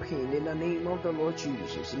open in the name of the Lord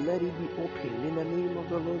Jesus. Let it be open in the name of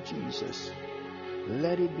the Lord Jesus.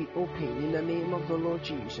 Let it be open in the name of the Lord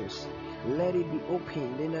Jesus. Let it be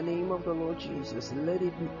open in the name of the Lord Jesus. Let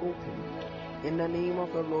it be open in the name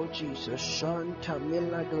of the Lord Jesus. Shanta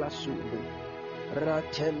mila glasubu.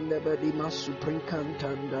 Ratende badima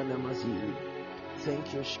suprinkantanda namazili.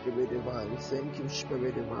 Thank you, Spirit Divine. Thank you,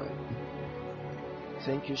 Spirit Divine.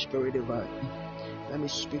 Thank you, Spirit Divine. Let me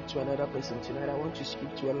speak to another person tonight. I want to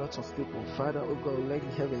speak to a lot of people. Father, oh God, let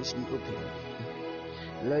the heavens be open.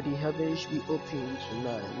 Let the heavens be open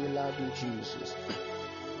tonight. We love you, Jesus.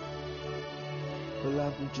 We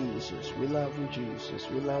love you, Jesus. We love you, Jesus.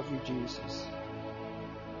 We love you, Jesus.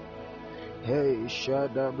 Hey,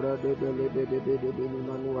 Shada brother,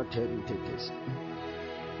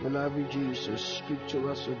 we love you, Jesus. Speak to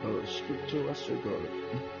us, O God. Speak to us, O God.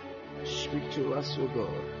 Speak to us, O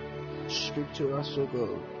God. Speak to us, O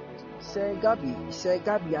God. Say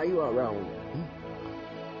Gabi, are you around?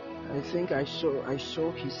 I think I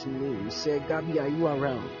saw his name. Say Gabi, are you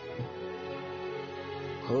around?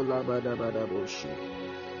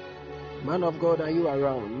 Man of God, are you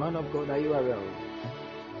around? Man of God, are you around?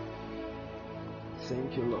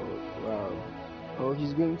 Thank you, Lord. Wow. Oh,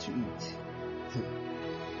 he's going to eat.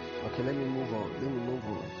 Okay, let me move on.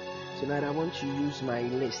 Tonight I want to use my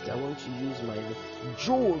list.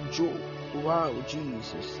 Jojo. Wow,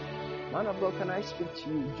 Jesus. Man of God, can I speak to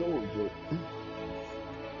you, Jojo?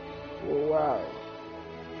 Oh, wow.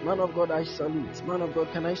 Man of God, I salute. Man of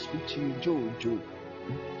God, can I speak to you, Jojo?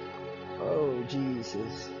 Oh,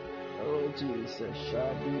 Jesus.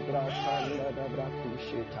 Shadi brakanda da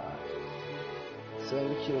brakusheta.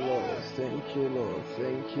 Thank you, Lord. Thank you, Lord.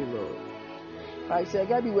 Thank you, Lord. I said,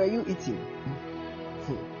 Gabi, were you eating?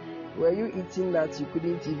 Were you eating that you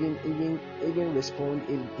couldn't even respond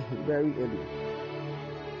in very early?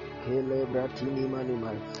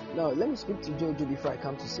 Now, let me speak to Jojo before I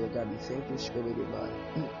come to say, Gabi, thank you, Spirit Divine.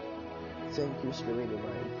 Thank you, Spirit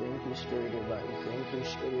Divine. Thank you, Spirit Divine. Thank you,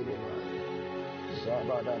 Spirit Divine.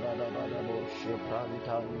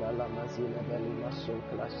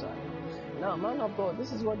 Now, man of God,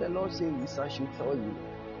 this is what the Lord says I should tell you.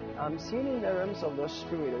 I'm seeing in the realms of the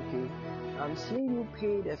Spirit, okay? I'm seeing you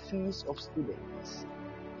pay the fees of students.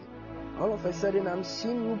 All of a sudden, I'm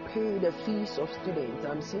seeing you pay the fees of students.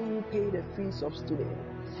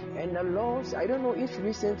 And the Lord, I don't know if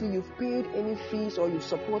recently you've paid any fees or you've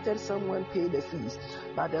supported someone pay the fees,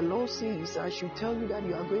 but the Lord says I should tell you that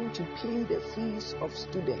you are going to pay the fees of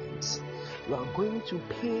students. You are going to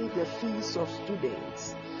pay the fees of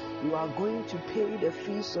students. You are going to pay the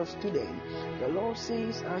fees of students. The Lord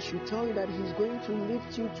says I should tell you that He's going to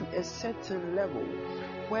lift you to a certain level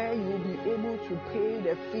where you will be able to pay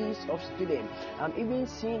the fees of students. I'm even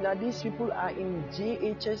seeing that these people are in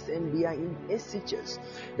JHS and they are in SHS.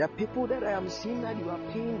 The people that I am seeing that you are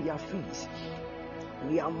paying their fees,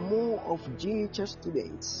 they are more of JHS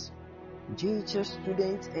students. GHS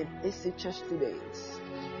students and SHS students.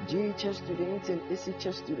 GHS students and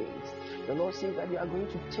SHS students. The Lord says that you are going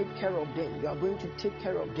to take care of them. You are going to take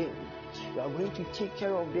care of them. You are going to take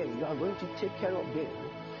care of them. You are going to take care of them.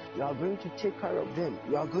 You are going to take care of them.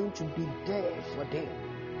 You are going to be there for them.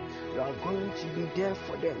 You are going to be there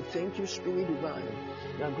for them. Thank you, Spirit Divine.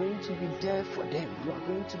 You are going to be there for them. You are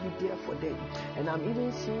going to be there for them. And I'm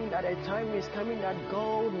even seeing that a time is coming that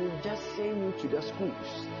God will just send you to the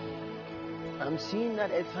schools. I'm seeing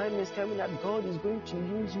that a time is coming that God is going to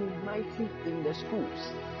use you mightily in the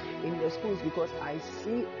schools. In the schools, because I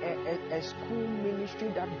see a school ministry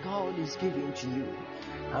that God is giving to you.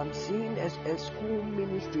 I'm seeing a school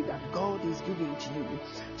ministry that God is giving to you,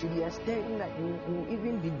 to the extent that you will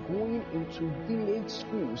even be going into village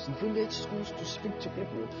schools to speak to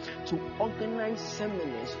people, to organize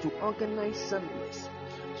seminars, to organize seminars.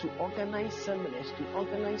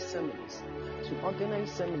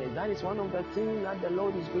 That is one of the things that the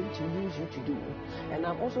Lord is going to use you to do. And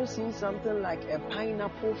I'm also seeing something like a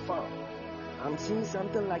pineapple farm. I'm seeing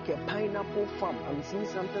something like a pineapple farm.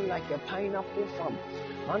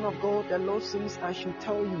 Man of God, the Lord says I should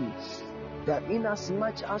tell you that in as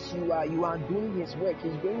much as you are doing His work,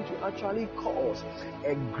 He's going to actually cause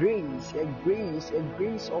a grace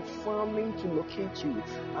of farming to locate you.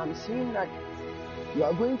 I'm seeing that you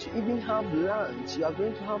are going to even have lands. You are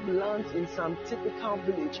going to have lands in some typical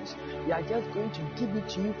villages. They are just going to give it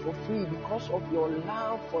to you for free because of your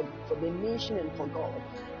love for the nation and for God.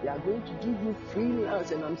 They are going to give you free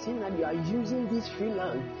lands, and I'm seeing that you are using these free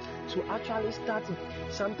lands to actually start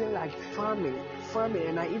something like farming.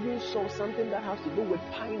 And I even saw something that has to do with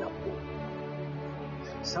pineapple.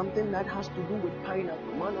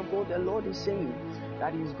 Man of God, the Lord is saying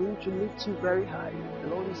that He's going to lift you very high.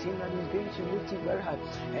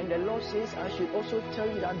 And the Lord says I should also tell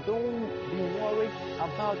you that don't be worried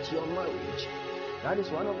about your marriage. That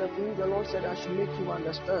is one of the things the Lord said I should make you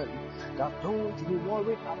understand. That don't be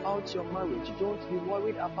worried about your marriage.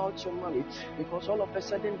 Because all of a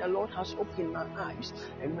sudden the Lord has opened my eyes.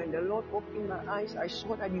 And when the Lord opened my eyes, I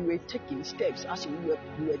saw that you were taking steps. As you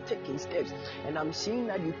were taking steps. And I'm seeing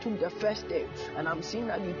that you took the first step. And I'm seeing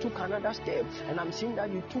that you took another step. And I'm seeing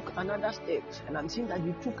that you took another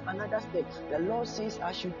step. The Lord says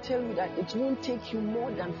I should tell you that it won't take you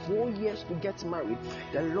more than 4 years to get married.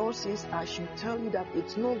 The Lord says I should tell you that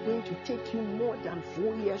it's not going to take you more than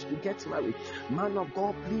 4 years to get married. Man of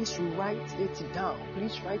God, please write it down.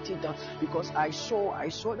 Because I saw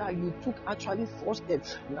that you took actually 4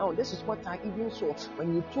 steps. Now this is what I even saw.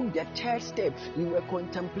 When you took the 3rd step, you were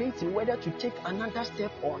contemplating whether to take another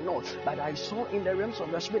step or not. But I saw in the realms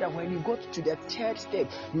of the Spirit that when you got to the 3rd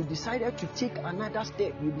step, you decided to take another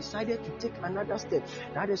step.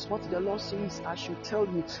 That is what the Lord says I should tell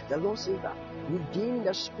you. The Lord says that within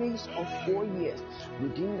the space of 4 years, you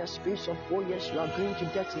are going to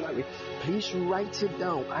get married. Please write it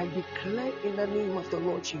down. I declare in the name of the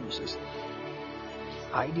Lord Jesus.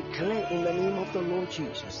 I declare in the name of the Lord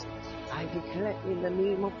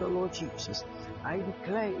Jesus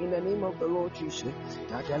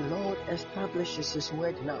that the Lord establishes His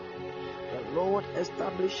word now.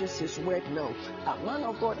 Man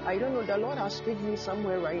of God, I don't know, the Lord has spoken me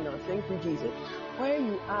somewhere right now. Thank you, Jesus. Where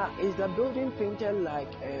you are, is the building painted like,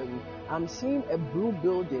 I'm seeing a blue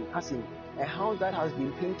building, as in a house that has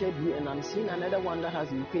been painted blue, and I'm seeing another one that has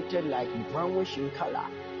been painted like brownish in color.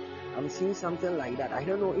 I'm seeing something like that. I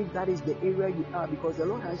don't know if that is the area you are, because the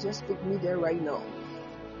Lord has just spoken me there right now.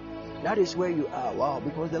 That is where you are. Wow,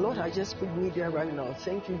 because the Lord has just spoken me there right now.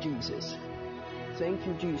 Thank you, Jesus.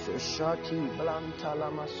 Shati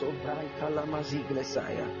Blantalama Sobrantalama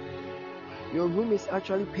Ziglesaya. Your room is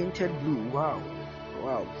actually painted blue. Wow.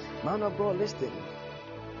 Man of God, listen.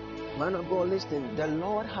 The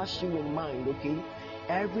Lord has you in mind, okay?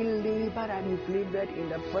 Every labor that you've labored in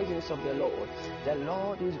the presence of the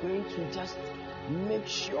Lord is going to just make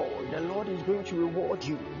sure the Lord is going to reward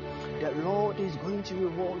you.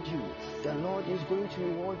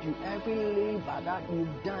 Every labor that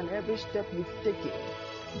you've done, every step you've taken,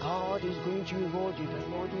 God is going to reward you. The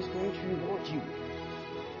Lord is going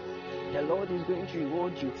to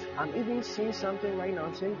reward you. I'm even seeing something right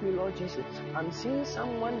now. Thank you, Lord Jesus. I'm seeing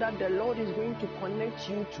someone that the Lord is going to connect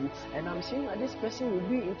you to, and I'm seeing that this person will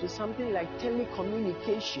be into something like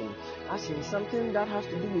telecommunication, as in something that has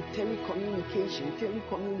to do with telecommunication.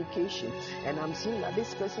 And I'm seeing that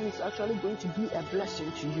this person is actually going to be a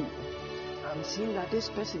blessing to you.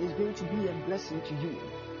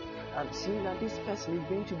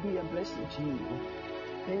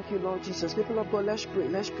 Thank you, Lord Jesus. People of God, let's pray.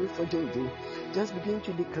 Let's pray for Jojo. Just begin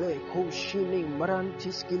to declare, Koshine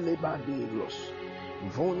Marantiski Lebadilos.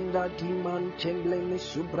 Vonda diman tembleme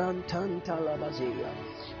subrantan talabazea.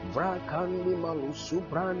 Vrakandi malu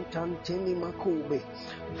subrantan teni makube.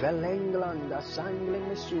 Velenglanda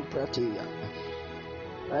sangleme supratia.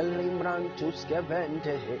 Elimbrantus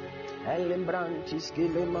kevente. Elimbrantis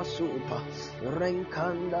kilema supa.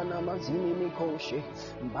 Renkanda namazini mikoshe.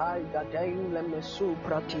 Balda dengleme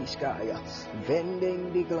supratiskaya.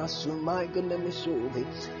 Vending the glasumaigne mesuvi.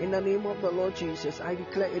 In the name of the Lord Jesus, I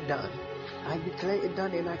declare it done. I declare it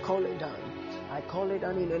done and I call it done. I call it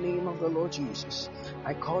done in the name of the Lord Jesus.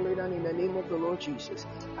 I call it done in the name of the Lord Jesus.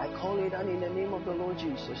 I call it done in the name of the Lord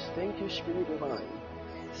Jesus. Thank you, Spirit Divine.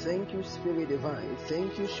 Thank you, Spirit Divine.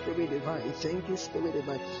 Thank you, Spirit Divine. Thank you, Spirit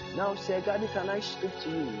Divine. Now, Sir God, can I speak to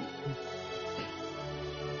you?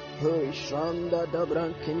 Shanda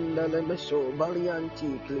Dabrankinda Lemeso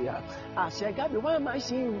Valianti clear. I said, God, why am I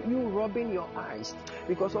seeing you rubbing your eyes?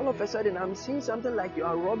 Because all of a sudden I'm seeing something like you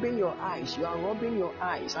are rubbing your eyes. You are rubbing your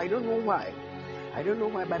eyes. I don't know why. I don't know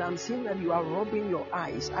why, but I'm seeing that you are rubbing your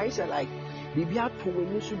eyes. Eyes are like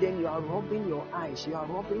then you are rubbing your eyes. You are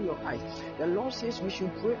rubbing your eyes. The Lord says we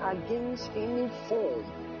should pray against any form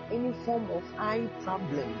of eye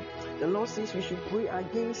problem. The Lord says we should pray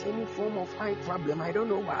against any form of eye problem. I don't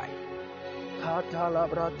know why.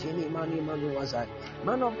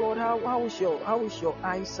 Man of God, how is your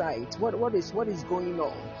eyesight? What is going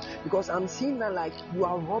on? Because I'm seeing that like you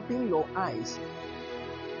are rubbing your eyes.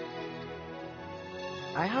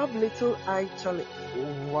 I have little eye challenge.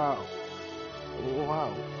 Wow.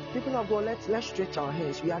 People of God, let's stretch our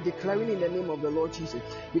hands. We are declaring in the name of the Lord Jesus.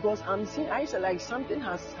 Because I'm seeing eyes like something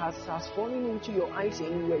has fallen into your eyes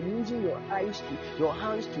and you are using your hands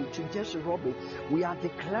to just rub it. We are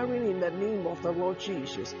declaring in the name of the Lord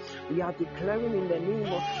Jesus. We are declaring in the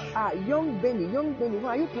name of young Benny,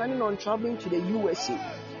 why are you planning on traveling to the USA?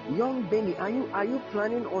 Young Benny, are you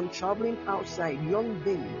planning on traveling outside? Young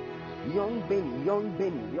Benny.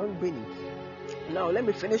 Now let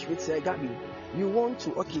me finish with Sir Gabi. You want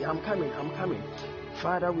to? Okay, I'm coming.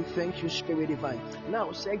 Father, we thank you, Spirit Divine.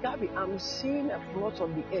 Now, Sir Gabi, I'm seeing a plot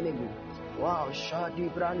of the enemy. Wow, Shadi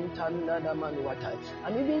Brantanda Manuatai.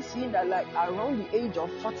 I'm even seeing that like around the age of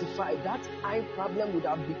 45, that eye problem would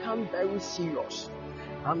have become very serious.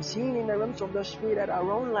 I'm seeing in the realms of the Spirit that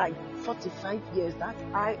around like 45 years, that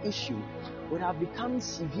eye issue would have become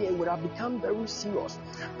severe, would have become very serious.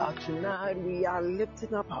 But tonight we are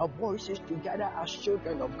lifting up our voices together as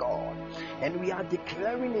children of God, and we are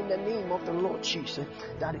declaring in the name of the Lord Jesus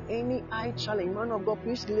that any eye challenge, man of God,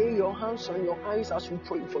 please lay your hands on your eyes as we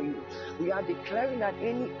pray for you. We are declaring that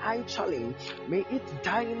any eye challenge, may it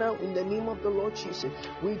die now in the name of the Lord Jesus.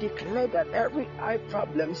 We declare that every eye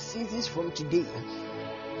problem ceases from today.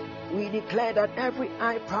 We declare that every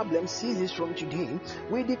eye problem ceases from today.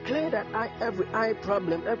 We declare that every eye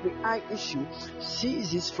problem, every eye issue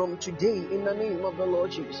ceases from today in the name of the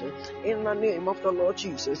Lord Jesus. In the name of the Lord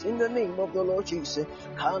Jesus. In the name of the Lord Jesus.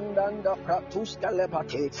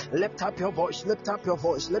 Lift up your voice. Lift up your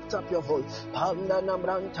voice. Lift up your voice. Pandana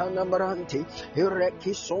branta namranti.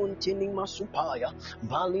 Irekisonti masupaya.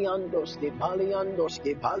 Baliandoske.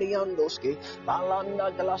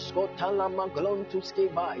 Balanda glasko talama glontuske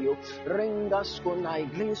bayo. Rengasko nai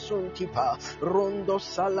glinsun tipa rondo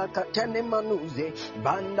salaka tene manuze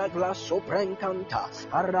banda glaso prenkanta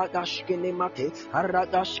aragashkeni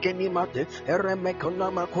mate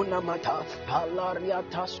eremekona makuna mata palaria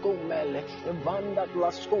tasko mele banda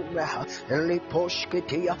glasko meha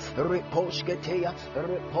riposketia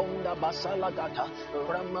reponda basalagata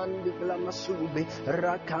ramandi glamasubi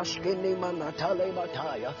rakashkeni manatale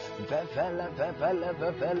bataya vevele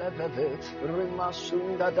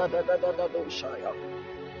rimasunda in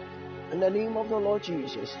the name of the Lord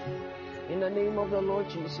Jesus, in the name of the Lord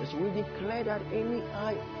Jesus, we declare that any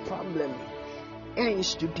eye problem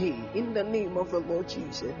ends today. In the name of the Lord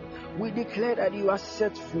Jesus, we declare that you are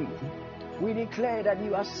set free. We declare that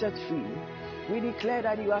you are set free. We declare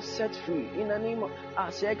that you are set free. In the name of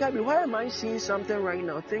Gabi, why am I seeing something right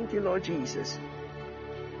now? Thank you, Lord Jesus.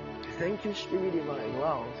 Thank you, Spirit Divine.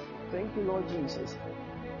 Wow. Thank you, Lord Jesus.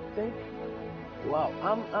 Thank you. Wow,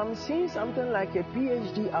 I'm seeing something like a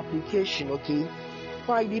PhD application. Okay,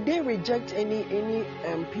 why did they reject any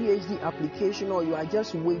PhD application, or you are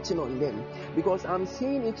just waiting on them? Because I'm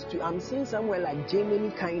seeing somewhere like Germany,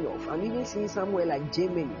 kind of. I'm even seeing somewhere like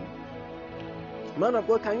Germany. Man of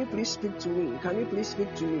God, can you please speak to me? Have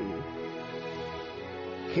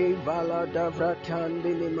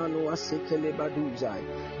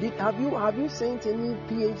you sent any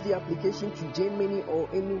PhD application to Germany or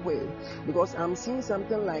anywhere? Because I'm seeing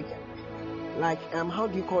something like how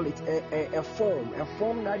do you call it, a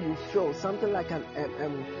form that you fill, something like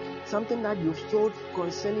something that you filled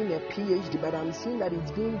concerning a PhD, but I'm seeing that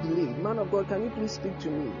it's being delayed. Man of God, can you please speak to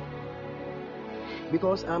me?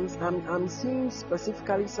 Because I'm seeing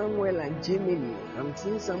specifically somewhere like Germany. I'm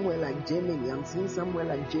seeing somewhere like Germany.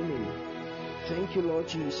 Thank you, Lord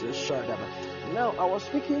Jesus. Shadaba. Now, I was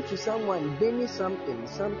speaking to someone, Benny something.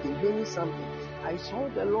 I saw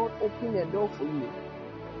the Lord open a door for you.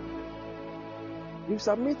 You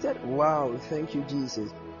submitted? Wow, thank you,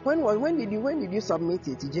 Jesus. When did you submit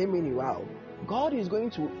it? Germany, wow. God is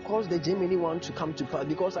going to cause the Germany one to come to pass,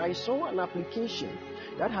 because I saw an application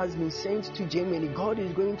that has been sent to Germany. God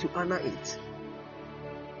is going to honor it.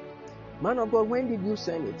 Man of God, when did you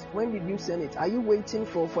send it? Are you waiting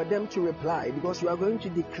for them to reply? Because you are going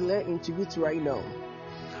to declare into it right now.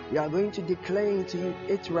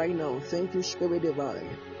 Thank you, Spirit Divine.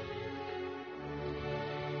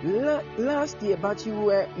 Last year, but you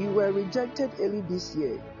were rejected early this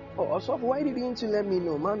year. Oh, also, why didn't you let me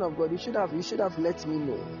know? Man of God, you should have let me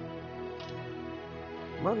know.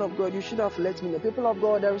 Man of God, you should have let me know. People of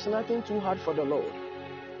God, there is nothing too hard for the Lord.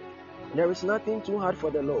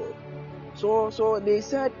 So they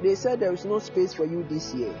said there is no space for you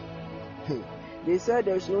this year.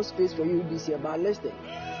 But listen,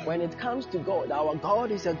 when it comes to God, our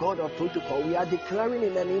God is a God of protocol. We are declaring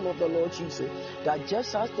in the name of the Lord Jesus that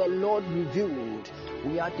just as the Lord revealed,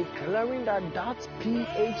 we are declaring that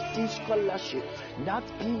PhD scholarship, that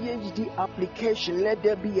PhD application, let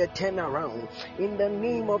there be a turnaround. In the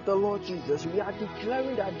name of the Lord Jesus, we are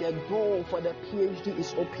declaring that the door for the PhD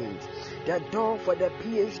is opened.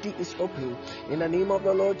 In the name of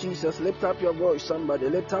the Lord Jesus, lift up your voice, somebody.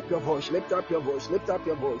 Lift up your voice.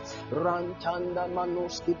 Rantanda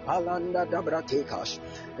manuski palanda dabratekas.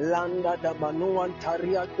 Landa da manuan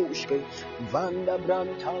tariakuske. Vanda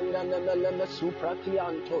brantanda na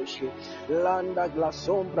supratiantoske. Landa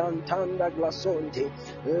glason brantanda glasonte.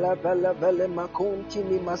 Levele makonti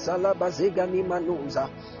ni masala bazega ni manuza.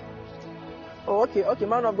 Oh, okay,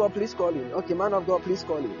 man of God, please call him. Call him.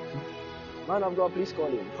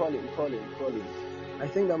 I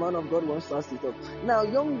think the man of God wants us to talk. Now,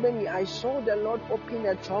 young Benny, I saw the Lord open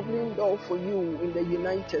a traveling door for you in the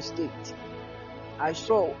United States. I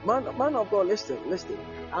saw, man of God, listen.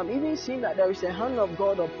 I'm even seeing that there is a hand of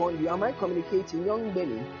God upon you. Am I communicating, young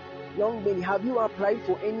Benny? Have you applied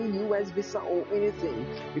for any US visa or anything?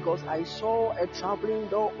 Because I saw a traveling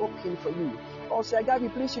door open for you. Oh, Sir Gabby,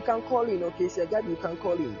 please, you can call in. Okay, Sir Gabby, you can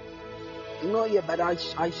call in. No, yeah, but I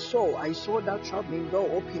saw that traveling door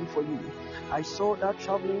open for you.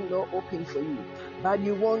 But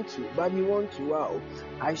you want to, wow.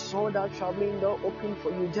 I saw that traveling door open for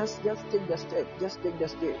you. Just take the step.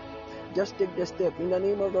 In the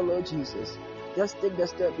name of the Lord Jesus.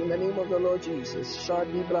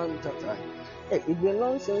 Shadi Brantata. Hey, it's been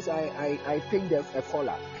long since I picked a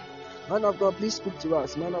caller. Man of God, please speak to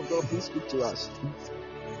us.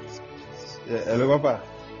 Yeah, hello, Papa.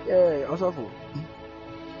 Yeah, also.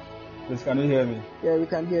 Please, can you hear me? Yeah, we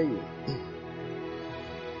can hear you.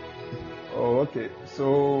 Oh, okay.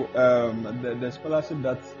 So, the scholarship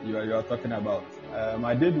that you are talking about,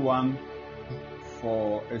 I did one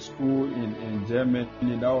for a school in Germany.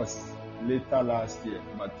 That was later last year,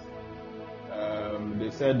 but they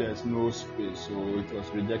said there's no space, so it was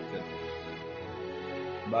rejected.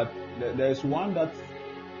 But there's one that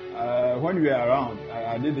when we were around,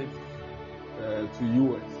 I did it to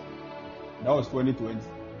US. That was 2020.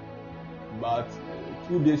 But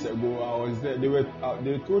 2 days ago, I was there.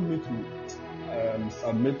 They told me to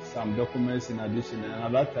submit some documents in addition, and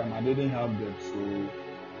at that time I didn't have them, so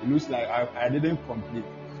it looks like I didn't complete.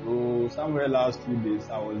 So somewhere last 2 days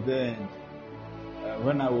I was there, and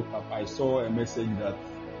when I woke up, I saw a message that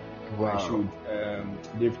I should.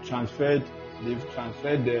 They've transferred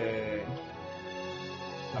the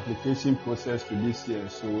application process to this year.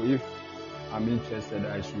 So if I'm interested,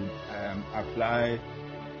 I should apply,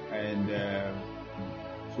 and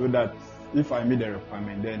so that if I meet the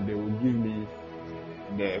requirement, then they will give me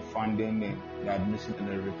the funding and the admission and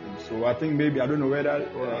everything. So I think maybe, I don't know whether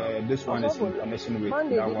this one is in connection with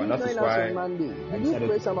Monday, that one. That is why. Did you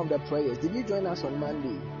pray some of the prayers? Did you join us on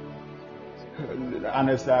Monday?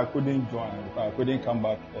 Honestly, I couldn't join. I couldn't come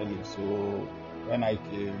back early. So when I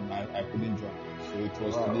came, I couldn't join. So it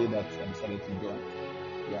was today that I decided to join.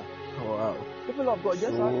 Yeah. Oh, wow. People of God,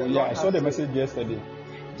 I saw the message yesterday.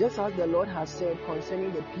 Just as the Lord has said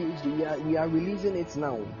concerning the PhD, we are releasing it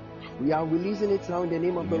now. In the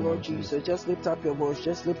name of the Lord Jesus. Just lift up your voice.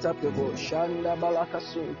 Shanda balaka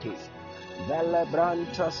sunte. Vela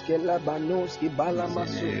brantas ke la banuski bala In the name of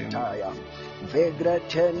masuntaya. Vegra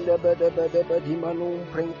tende bede bede bedi manum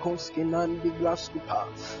prenkoski nandi glaskupa.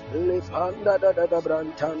 Lipanda da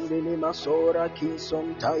brantandi ni masora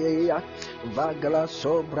kison taya. Vagla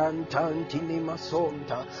sobrantanti ni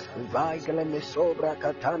masonta. Vagla me sobra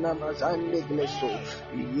katana mazandi gleso.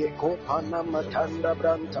 Yeko pana matanda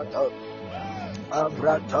brantata.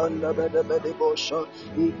 Abratanda bede bosha.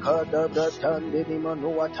 Ikada bratandi ni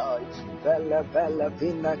manuatai. Vela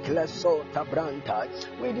vina klesota branta.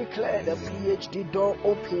 We declare the PhD door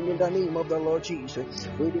open in the name of the Lord Jesus.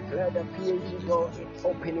 We declare the PhD door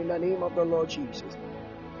open in the name of the Lord Jesus.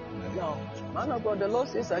 Now, man of God, the Lord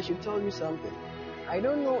says I should tell you something. I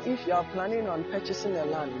don't know if you are planning on purchasing a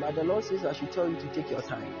land, but the Lord says I should tell you to take your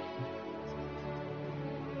time.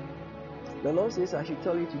 The Lord says I should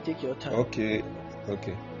tell you to take your time. Okay.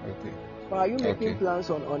 But are you making plans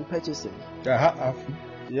on purchasing? I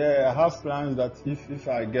have plans that if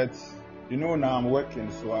I get, now I'm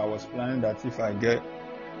working, so I was planning that if I get,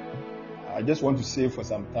 I just want to save for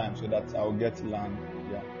some time so that I'll get land.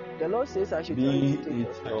 Yeah. The Lord says I should tell you to take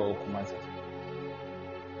your time.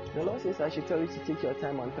 The Lord says I should tell you to take your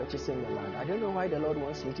time on purchasing the land. I don't know why the Lord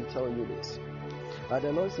wants me to tell you this, but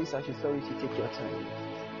the Lord says I should tell you to take your time.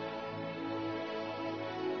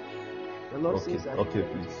 The Lord says I should tell you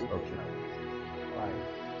to take your time. Why?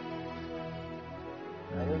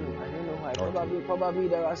 I don't know why. Probably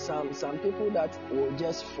there are some people that will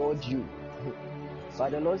just fraud you.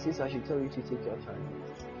 But the Lord says I should tell you to take your time.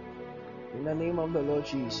 In the name of the Lord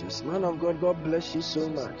Jesus. Man of God, God bless you so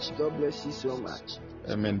much. God bless you so much.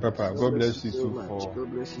 Amen, Papa. God bless you too for God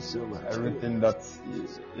bless you so much. Everything that,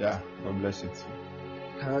 God bless you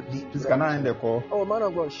too. Please, can I end the call? Oh, man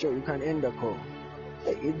of God, sure, you can end the call.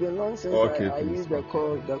 It's been long since I used the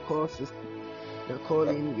call system. The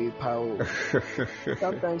calling with power.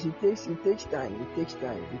 Sometimes it takes time. The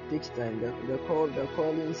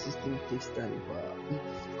calling system takes time.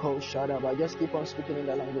 Call shut up. I just keep on speaking in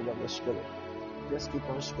the language of the spirit. Just keep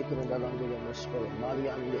on speaking in the language of the spirit.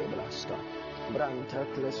 Marian de Blasta. Branta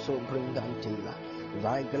Kleso Brindantila.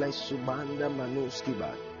 Vigla Subanda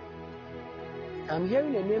Manuskiba. I'm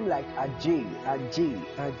hearing a name like Ajay.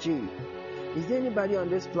 Is there anybody on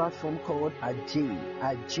this platform called Ajay?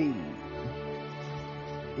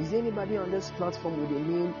 Is there anybody on this platform with the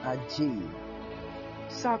name Ajay?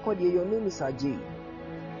 Sarkodie, your name is Ajay.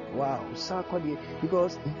 Wow, Sarkodie.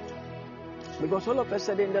 Because all of a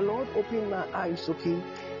sudden the Lord opened my eyes, okay,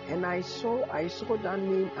 and I saw that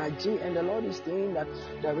name Ajay, and the Lord is saying that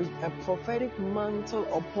there is a prophetic mantle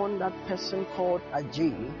upon that person called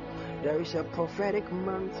Ajay. There is a prophetic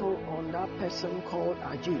mantle on that person called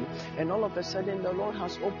Ajay, and all of a sudden the Lord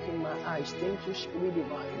has opened my eyes. Thank you, Spirit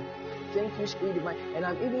Divine. Thank you, Spirit Divine. And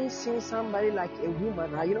I'm even seeing somebody like a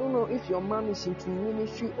woman. I don't know if your mom is into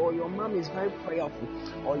ministry, or your mom is very prayerful,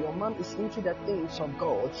 or your mom is into the things of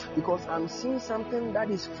God, because I'm seeing something that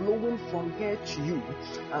is flowing from here to you.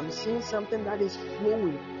 I'm seeing something that is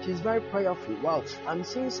flowing. She's very prayerful. Wow. I'm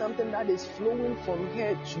seeing something that is flowing from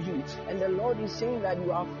here to you. And the Lord is saying that you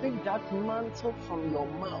have picked that mantle from your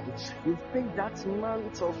mom. You've picked that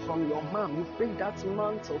mantle from your mom. You've picked that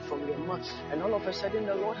mantle from your mom. And all of a sudden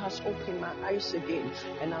the Lord has opened my eyes again.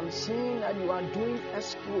 And I'm seeing that you are doing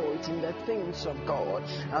exploits in the things of God.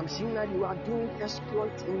 I'm seeing that you are doing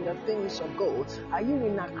exploits in the things of God. Are you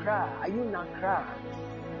in Accra? Are you in Accra?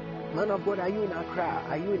 Man of God, are you in Accra?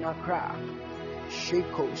 Are you in Accra?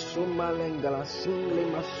 Sheko Sumalengala Single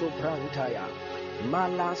Masoprantaya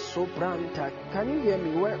Mala Sopranta. Can you hear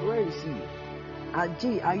me? Where is he?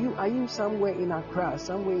 Aji, are you somewhere in Accra?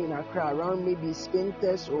 Somewhere in Accra, around maybe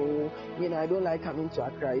Spintex, or I don't like coming to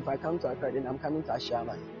Accra. If I come to Accra, then I'm coming to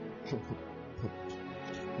Ashama.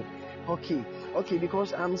 Okay,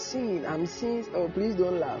 because I'm seeing. Oh, please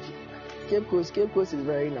don't laugh. Cape Coast is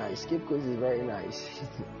very nice.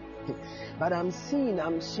 But I'm seeing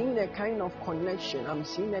a kind of connection. I'm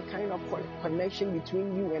seeing a kind of connection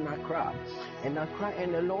between you and Accra. And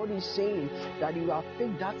the Lord is saying that you have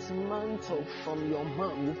picked that mantle from your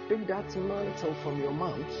mom. You've picked that mantle from your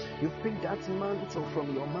mom. You've picked that mantle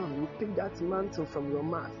from your mom. You've picked that mantle from your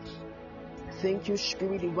mom. Thank you,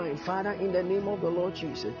 Spirit Divine. Father, in the name of the Lord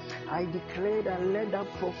Jesus, I declare that let that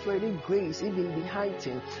prophetic grace even be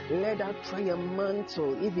heightened. Let that prayer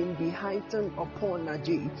mantle even be heightened upon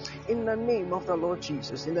Najee. In the name of the Lord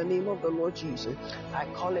Jesus, in the name of the Lord Jesus, I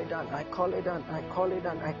call it down.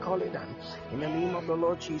 In the name of the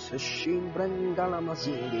Lord Jesus,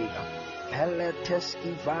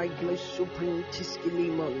 Peleteski Vigle Supreme Tiskili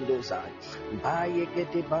Mondoza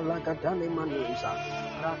Bayegete Balagadane Manuza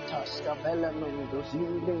Rataska Bella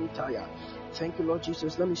Mondozindentaya. Thank you, Lord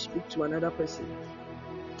Jesus. Let me speak to another person.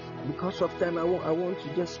 Because of time, I want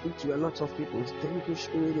to just speak to a lot of people. Thank you,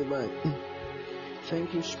 Spirit Divine.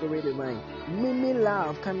 Thank you, Spirit Divine. Mimi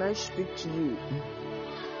Love, can I speak to you?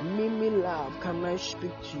 Mimi Love, can I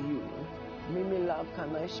speak to you? Mimi Love,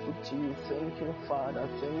 can I speak to you? Thank you, Father.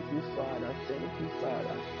 Thank you, Father. Thank you,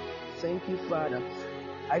 Father. Thank you, Father.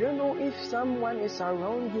 I don't know if someone is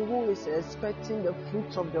around you who is expecting the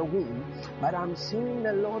fruit of the womb, but I'm seeing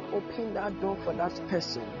the Lord open that door for that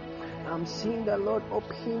person. I'm seeing the Lord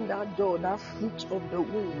open that door, that fruit of the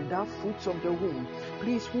womb, that fruit of the womb.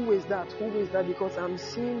 Please, who is that? Who is that? Because I'm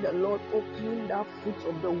seeing the Lord opening that fruit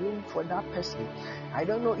of the womb for that person. I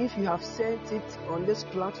don't know if you have said it on this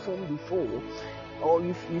platform before, or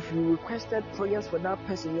if you requested prayers for that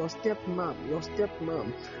person, your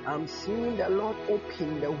stepmom. I'm seeing the Lord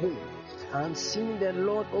open the womb. I'm seeing the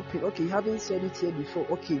Lord open. Okay, you haven't said it here before.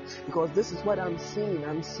 Okay, because this is what I'm seeing.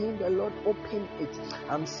 I'm seeing the Lord open it.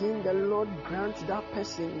 I'm seeing the Lord grant that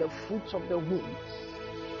person the fruit of the womb.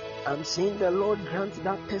 I'm seeing the Lord grant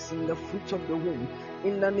that person the fruit of the womb.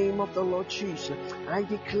 In the name of the Lord Jesus, I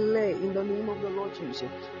declare in the name of the Lord Jesus,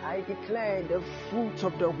 I declare the fruit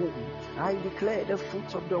of the womb. I declare the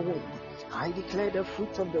fruit of the womb. I declare the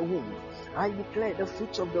fruit of the womb. I declare the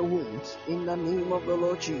fruit of the womb in the name of the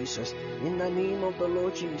Lord Jesus. In the name of the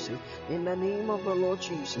Lord Jesus. In the name of the Lord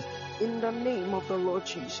Jesus. In the name of the Lord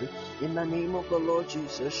Jesus. In the name of the Lord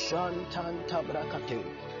Jesus. Shantan tabrakate.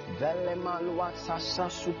 Vele malwa sasa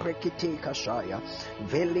suprekite kashaya.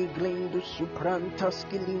 Vele glindu suprantas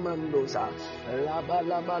kilimandoza. Laba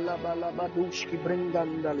laba laba laba dushki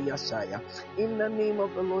brengandaliasaya. In the name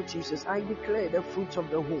of the Lord Jesus, I declare the fruits of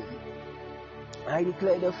the womb. I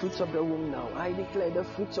declare the fruits of the womb now. I declare the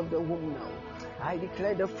fruits of the womb now. I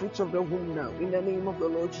declare the fruits of the womb now in the name of the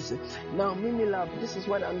Lord Jesus. Now, Mimi Love, this is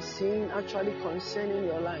what I'm seeing actually concerning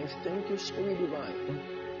your life. Thank you, Spirit Divine.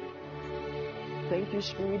 Thank you,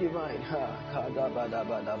 Spirit Divine. How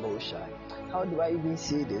do I even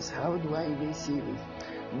say this? How do I even say this?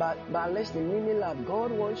 But listen, Mimi Love,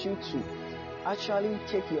 God wants you to actually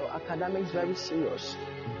take your academics very serious.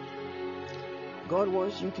 God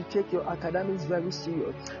wants you to take your academics very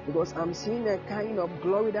serious, because I'm seeing a kind of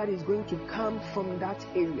glory that is going to come from that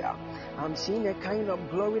area. I'm seeing a kind of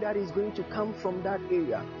glory that is going to come from that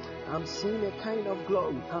area. I'm seeing a kind of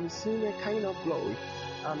glory. I'm seeing a kind of glory.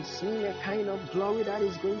 I'm seeing a kind of glory that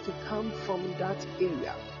is going to come from that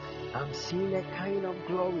area. I'm seeing a kind of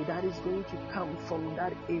glory that is going to come from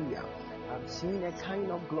that area. I'm seeing a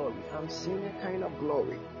kind of glory. I'm seeing a kind of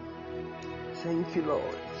glory. Thank you,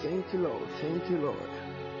 Lord. Thank you, Lord. Thank you, Lord.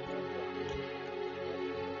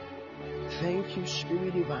 Thank you,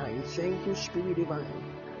 Spirit Divine. Thank you, Spirit Divine.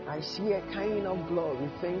 I see a kind of glory.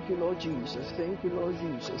 Thank you, Lord Jesus. Thank you, Lord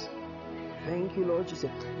Jesus. Thank you, Lord Jesus.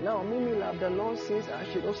 Now, Mimi Love, the Lord says I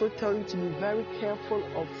should also tell you to be very careful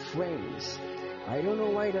of friends. I don't know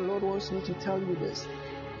why the Lord wants me to tell you this,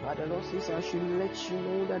 but the Lord says I should let you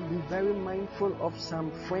know that be very mindful of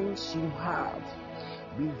some friends you have.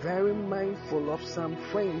 Be very mindful of some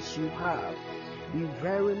friends you have. Be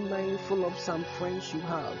very mindful of some friends you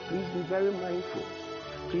have. Please be very mindful.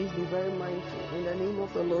 Please be very mindful. In the name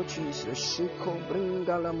of the Lord Jesus.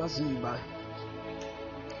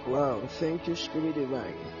 Wow, thank you, Spirit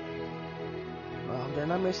Divine. Wow, the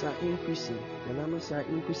numbers are increasing. The numbers are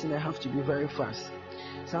increasing. I have to be very fast.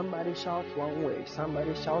 Somebody shout one word.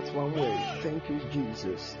 Somebody shout one word. Thank you,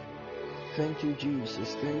 Jesus. Thank you,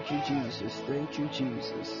 Jesus. Thank you, Jesus. Thank you,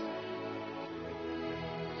 Jesus.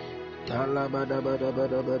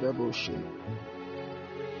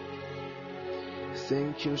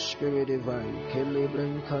 Thank you, Spirit Divine.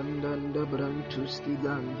 Kelebran kandanda brantuski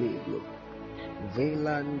gandeglo.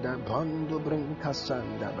 Velanda bondo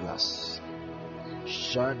brinkasanda blas.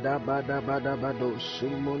 Shada bada bada bado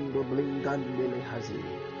sumundo blingandele hazi.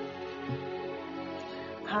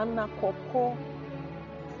 Hannah Coco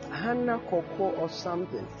or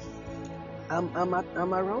something.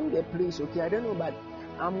 I'm around the place, okay? I don't know, but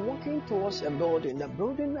I'm walking towards a building. The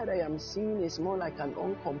building that I am seeing is more like an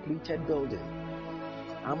uncompleted building.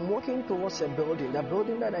 I'm walking towards a building. The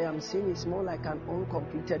building that I am seeing is more like an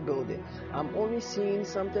uncompleted building. I'm only seeing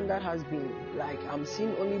something that has been like, I'm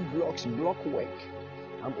seeing only block work.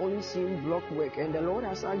 I'm only seeing block work, and the Lord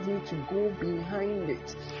has asked me to go behind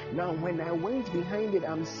it. Now, when I went behind it,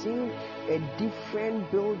 I'm seeing a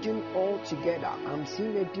different building altogether. I'm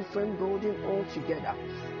seeing a different building altogether.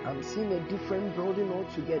 I'm seeing a different building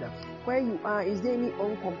altogether. Where you are, is there any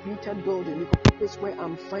uncompleted building? Because that's where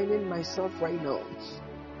I'm finding myself right now.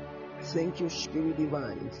 Thank you, Spirit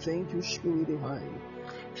Divine. Thank you, Spirit Divine.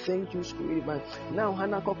 Thank you, Spirit Divine. Now,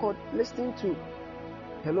 Hannah Kokot, listening to.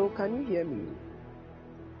 Hello, can you hear me?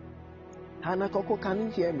 Hannah Koko, can you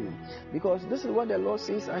hear me? Because this is what the Lord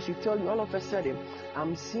says. I should tell you all of a sudden.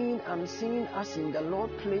 I'm seeing as in the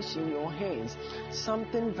Lord place in your hands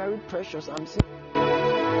something very precious. I'm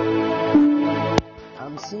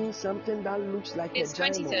seeing something that looks like it's a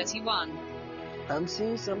diamond. 2031. I'm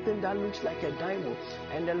seeing something that looks like a diamond.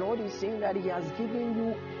 And the Lord is saying that He has given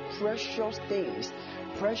you precious things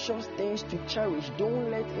to cherish. Don't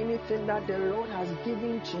let anything that the Lord has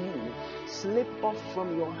given to you slip off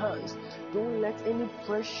from your hands. Don't let any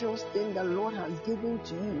precious thing the Lord has given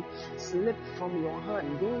to you slip from your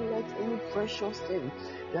hand. Don't let any precious thing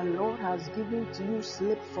the Lord has given to you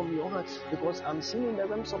slip from your hand. Because I'm seeing in the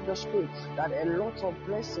realms of the Spirit that a lot of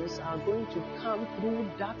blessings are going to come through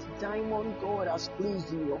that diamond God has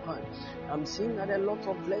placed in your hand. I'm seeing that a lot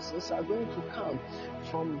of blessings are going to come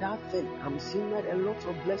from that thing. I'm seeing that a lot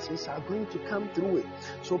of blessings are going to come through it.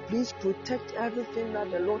 So please protect everything that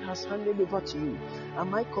the Lord has handed over to you.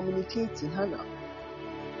 Am I communicating, Hannah?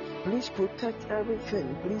 Please protect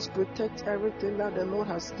everything. Please protect everything that the Lord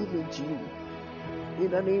has given to you.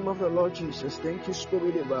 In the name of the Lord Jesus. Thank you,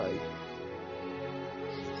 Spirit Divine.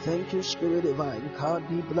 Thank you, Spirit Divine.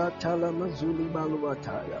 Kadi blatala mazuli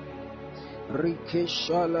baluataya.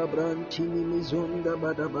 Rikeshala brantini mizonda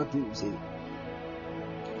badabaduzi.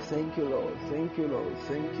 Thank you, Lord. Thank you, Lord.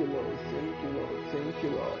 Thank you, Lord. Thank you, Lord. Thank you,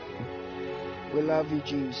 Lord. We love you,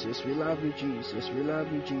 Jesus. We love you, Jesus. We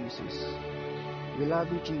love you, Jesus. We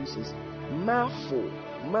love you, Jesus. Marfo,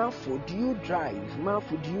 do you drive?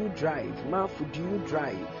 Marfo, do you drive? Marfo, do you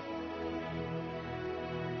drive?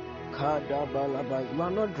 Kadabalaba. You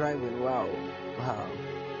are not driving. Wow.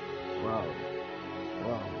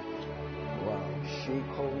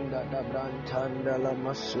 Shikonda dabrantanda la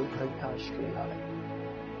masuprekashkela.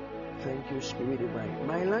 Thank you, Spirit Divine.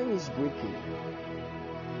 My line is breaking.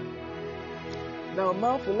 Now,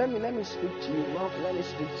 Marfo, let me speak to you. Marfo, let me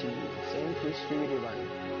speak to you. Thank you, Spirit Divine.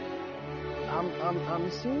 I'm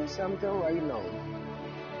seeing something right now.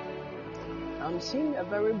 I'm seeing a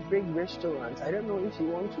very big restaurant. I don't know if you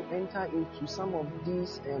want to enter into some of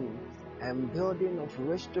these building of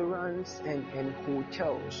restaurants and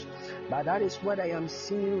hotels, but that is what I am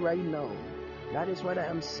seeing right now. That is what I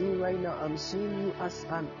am seeing right now. I'm seeing you as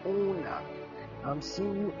an owner. I'm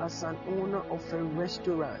seeing you as an owner of a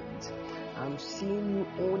restaurant. I'm seeing you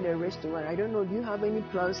own a restaurant. I don't know, do you have any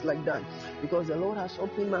plans like that? Because the Lord has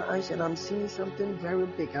opened my eyes and I'm seeing something very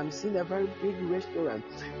big. I'm seeing a very big restaurant.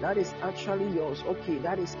 That is actually yours. Okay,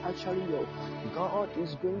 that is actually yours. God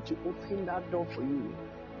is going to open that door for you.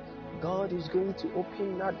 God is going to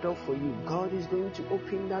open that door for you. God is going to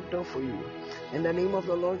open that door for you. In the name of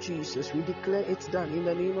the Lord Jesus, we declare it's done. In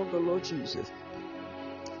the name of the Lord Jesus.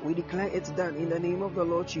 We declare it's done in the name of the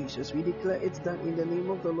Lord Jesus. We declare it's done in the name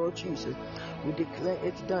of the Lord Jesus. We declare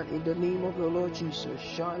it's done in the name of the Lord Jesus.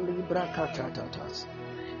 Shali brakatatatas.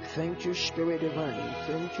 Thank you, Spirit Divine.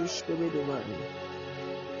 Thank you, Spirit Divine.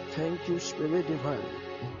 Thank you, Spirit Divine.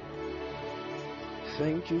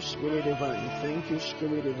 Thank you, Spirit Divine. Thank you,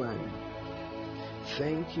 Spirit Divine.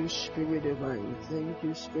 Thank you, Spirit Divine. Thank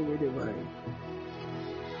you, Spirit Divine.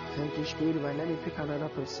 Thank you, Spirit Divine. Let me pick another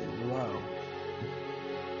person. Wow.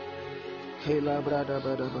 Kela brada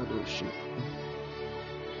bada badoshi.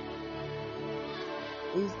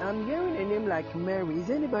 I'm hearing a name like Mary. Is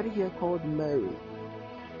anybody here called Mary?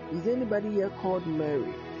 Is anybody here called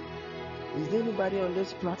Mary? Is anybody on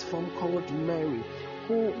this platform called Mary?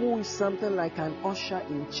 Who is something like an usher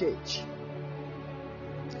in church?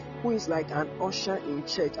 Who is like an usher in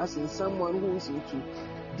church, as in someone who is into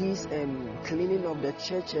this cleaning of the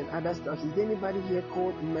church and other stuff? Is anybody here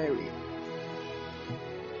called Mary?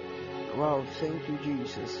 Wow, thank you,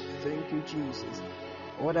 Jesus. Thank you, Jesus.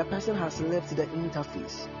 Or the person has left the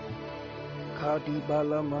interface.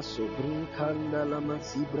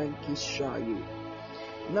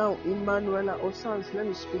 Now, Emmanuela Osans, let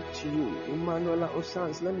me speak to you. Emmanuela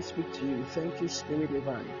Osans, let me speak to you. Thank you, Spirit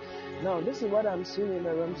Divine. Now, this is what I'm seeing in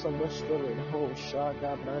the realms of the Spirit. Oh,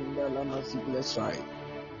 Shada Branda Lama Ziglesai.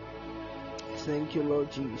 Thank you,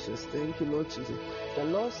 Lord Jesus. Thank you, Lord Jesus. The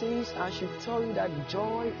Lord says, I should tell you that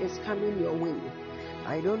joy is coming your way.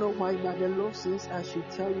 I don't know why, but the Lord says I should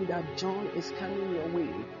tell you that joy is coming your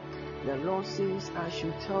way. The Lord says I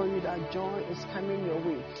should tell you that joy is coming your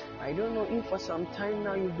way. I don't know if for some time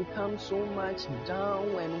now you've become so much down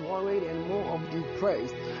and worried and more of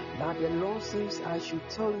depressed, but the Lord says I should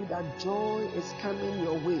tell you that joy is coming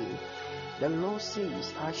your way. The Lord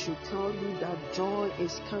says I should tell you that joy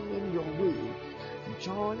is coming your way.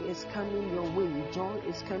 Joy is coming your way. Joy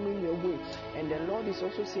is coming your way. And the Lord is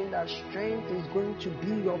also saying that strength is going to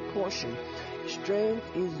be your portion.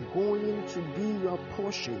 Strength is going to be your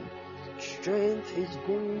portion. Strength is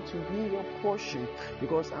going to be your portion,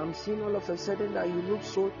 because I'm seeing all of a sudden that you look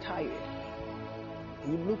so tired.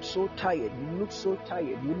 You look so tired. You look so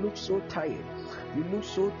tired. You look so tired. You look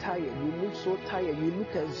so tired. You look so tired. You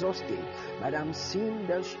look exhausted. But I'm seeing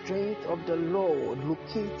the strength of the Lord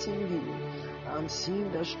locating you. I'm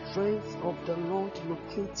seeing the strength of the Lord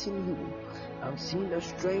locating you. I'm seeing the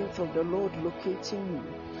strength of the Lord locating you.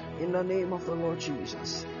 In the name of the Lord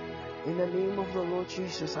Jesus. In the name of the Lord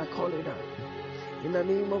Jesus, I call it out. In the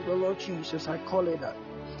name of the Lord Jesus, I call it out.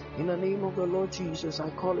 In the name of the Lord Jesus, I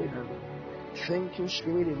call it out. Thank you,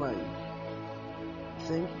 Spirit Divine.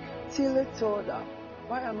 Thank you. Till it all that.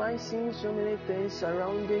 Why am I seeing so many things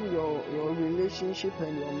surrounding your relationship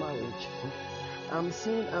and your marriage? I'm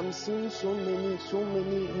seeing so many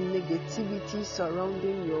negativity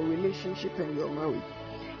surrounding your relationship and your marriage.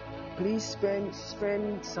 Please spend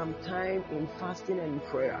some time in fasting and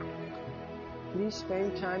prayer. Please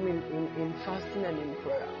spend time in fasting and in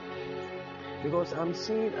prayer. Because I'm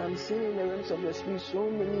seeing in the realms of the spirit so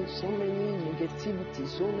many negativity,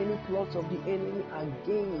 so many plots of the enemy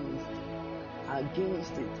against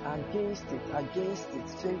it.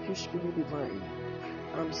 Thank you, Spirit Divine.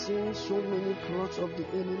 I'm seeing so many plots of the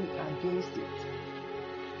enemy against it.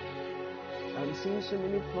 I'm seeing so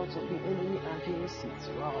many plots of the enemy against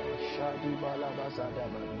it. Wow.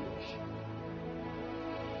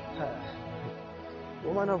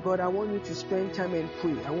 Woman of God, I want you to spend time and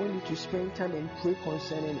pray. I want you to spend time and pray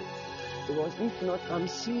concerning it. Because if not, I'm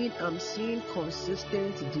seeing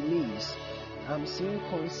consistent delays. I'm seeing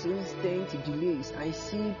consistent delays. I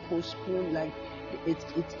see postpone, like it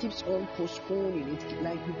keeps on postponing. It's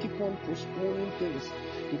like you keep on postponing things.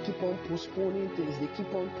 They keep on postponing things. They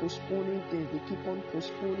keep on postponing things. They keep on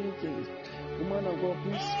postponing things. Woman of God,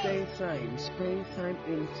 please spend time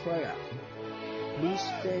in prayer. Please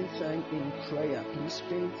spend time in prayer. Please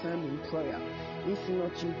spend time in prayer. If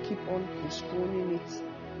not, you keep on postponing it.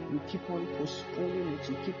 You keep on postponing it.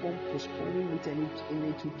 You keep on postponing it, and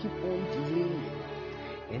it will keep on delaying.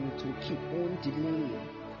 And it will keep on delaying.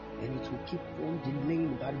 And it will keep on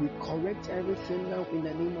delaying. But we correct everything now in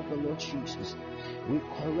the name of the Lord Jesus. We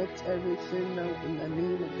correct everything now in the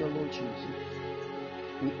name of the Lord Jesus.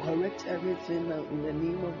 We correct everything now in the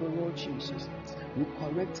name of the Lord Jesus. We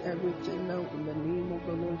correct everything now in the name of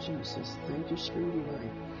the Lord Jesus. Thank you, Spirit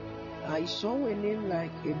Divine. I saw a name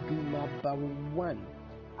like Edumabawan.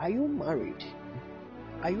 Are you married?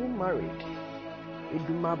 Are you married?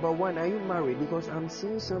 Edumabawan, are you married? Because I'm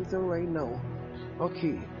seeing something right now.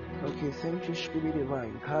 Okay, thank you, Spirit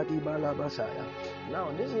Divine. Kadibalabasaya.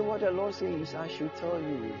 Now, this is what the Lord says I should tell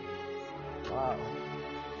you. Wow.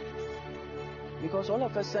 Because all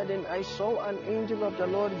of a sudden I saw an angel of the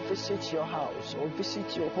Lord visit your house or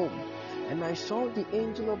visit your home. And I saw the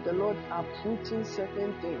angel of the Lord uprooting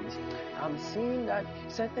certain things. I'm seeing that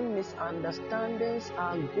certain misunderstandings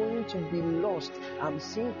are going to be lost. I'm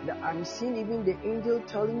seeing even the angel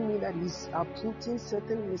telling me that he's uprooting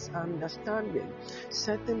certain misunderstanding.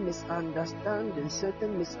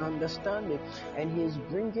 And he is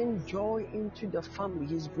bringing joy into the family.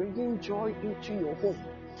 He's bringing joy into your home.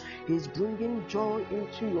 He's bringing joy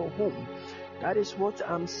into your home. That is what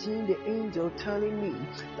I'm seeing the angel telling me,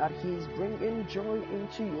 that he's bringing joy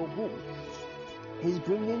into your home. He's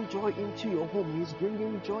bringing joy into your home. He's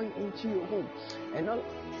bringing joy into your home. And all,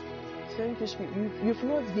 thank you, Spirit. You've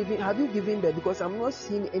not given. Have you given birth? Because I'm not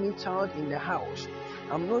seeing any child in the house.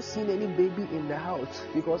 I'm not seeing any baby in the house.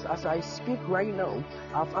 Because as I speak right now,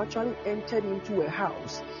 I've actually entered into a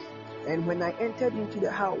house. And when I entered into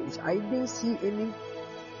the house, I didn't see any.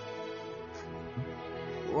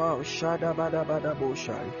 Wow,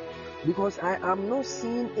 shadabadabadaboshai. Because I am not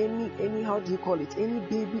seeing any how do you call it, any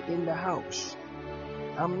baby in the house.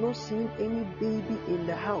 I'm not seeing any baby in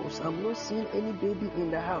the house. I'm not seeing any baby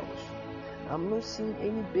in the house. I'm not seeing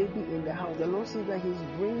any baby in the house. The Lord says that he's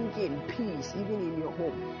bringing peace even in your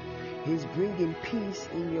home. He's bringing peace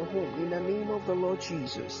in your home. In the name of the Lord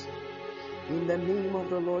Jesus. In the name of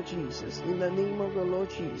the Lord Jesus. In the name of the Lord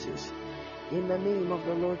Jesus. In the name of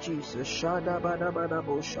the Lord Jesus.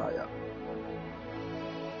 Shadabadabadaboshaya.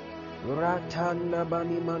 Ratanda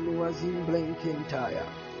bani manuazim blankentire.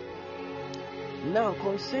 Now,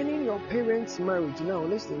 concerning your parents' marriage. Now,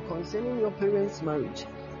 listen. Concerning your parents' marriage.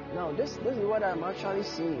 Now, this is what I'm actually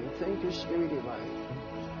seeing. Thank you, Spirit Divine.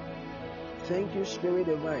 Thank you, Spirit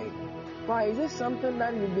Divine. Why is this something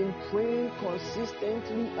that you've been praying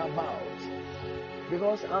consistently about?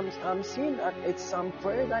 Because I'm seeing that it's some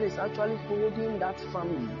prayer that is actually holding that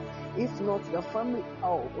family. If not the family,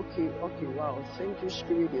 okay, wow. Thank you,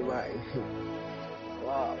 Spirit Divine.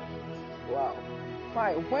 Wow.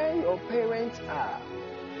 Why? Where your parents are,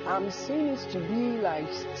 I'm seeing it to be like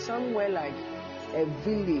somewhere like a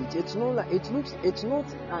village. It's not a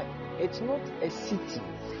city,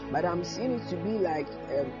 but I'm seeing it to be like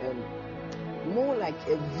more like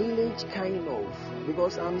a village kind of,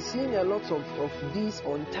 because I'm seeing a lot of these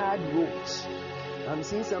untarred roads. I'm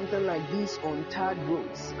seeing something like this on tarred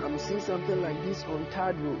roads.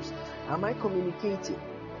 Am I communicating?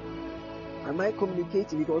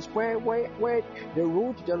 Because where the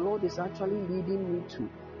road the Lord is actually leading me to,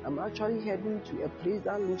 I'm actually heading to a place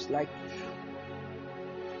that looks like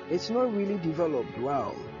it's not really developed.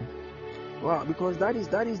 Wow, because that is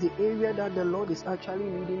the area that the Lord is actually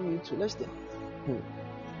leading me to. Let's see.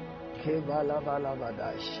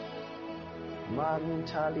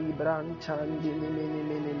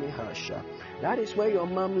 That is where your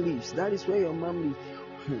mom lives.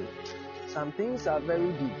 Some things are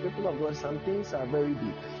very deep. People of God, some things are very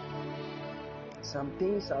deep.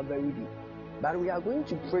 But we are going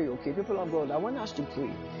to pray, okay? People of God, I want us to pray.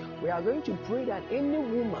 We are going to pray that any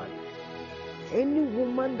woman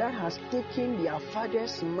that has taken their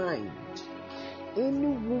father's mind,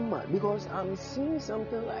 because I'm seeing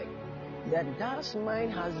something like that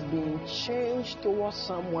mind has been changed towards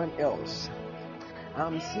someone else.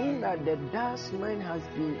 I'm seeing that that mind has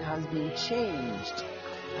been changed,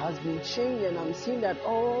 and I'm seeing that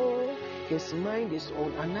all his mind is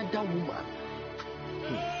on another woman.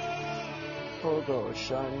 Oh God,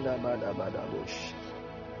 Shanda Bada Bada Bush.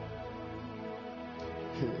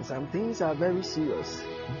 Some things are very serious.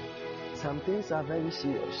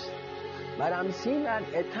 But I'm seeing that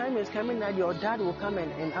a time is coming that your dad will come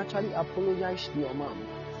and actually apologize to your mom.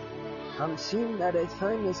 I'm seeing that a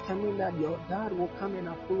time is coming that your dad will come and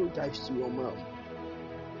apologize to your mom.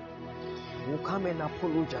 Will come and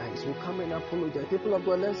apologize. People of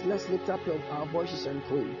God, let's lift up our voices and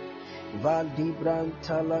pray. Valdibran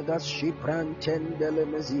talagas shipran tendele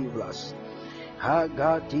mezivlas.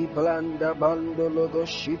 Hagati blanda bandologo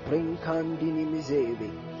shiprin kandini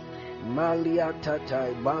mizevi. Malia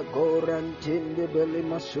tatai bagoran tende bele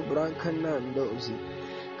masubran kanandozi.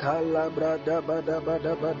 Kalabra da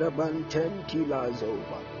bada bantenti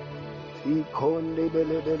lazova. Ikonde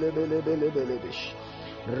bele bish.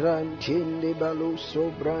 Rantindi balu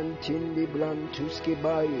sobrantindi blantuski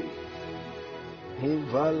bayi.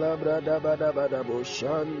 Hivala brada bada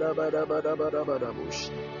bushanda bada bush.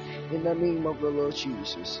 In the name of the Lord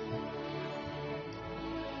Jesus.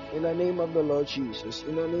 In the name of the Lord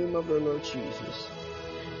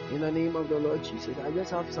Jesus. I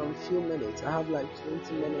just have some few minutes. I have like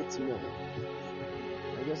 20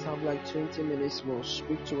 minutes more.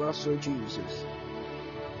 Speak to us, Lord Jesus.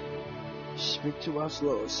 Speak to us,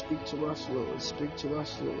 Lord. Speak to us,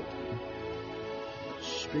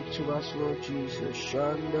 Lord Jesus.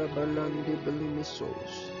 Shanda balandi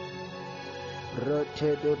belimisos.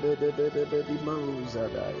 Rate de bedi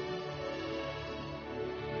maluzadai.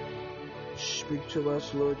 Speak to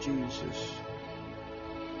us, Lord Jesus.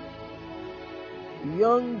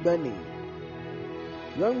 Young Benny,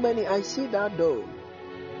 I see that door.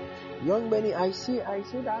 Young Benny, I see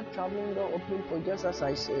that traveling door open for just as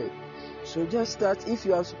I said. So just start. If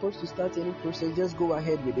you are supposed to start any process, just go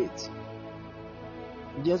ahead with it.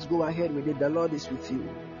 The Lord is with you.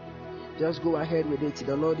 Just go ahead with it.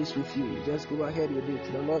 The Lord is with you.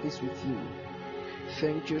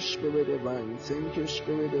 Thank you, Spirit Divine.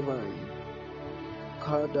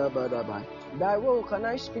 Kadabadabai. Daiwo, can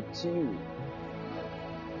I speak to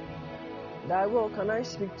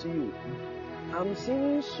you? I'm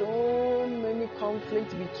seeing so many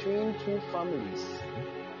conflicts between two families.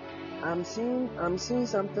 I'm seeing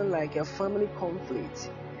something like a family conflict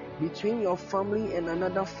between your family and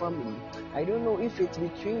another family. I don't know if it's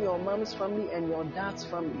between your mom's family and your dad's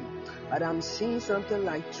family, but I'm seeing something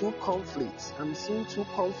like two conflicts. I'm seeing two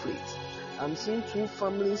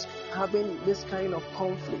families having this kind of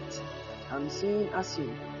conflict. I'm seeing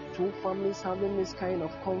two families having this kind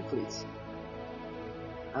of conflict.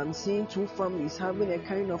 I'm seeing two families having a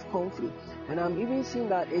kind of conflict, and I'm even seeing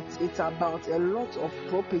that it's about a lot of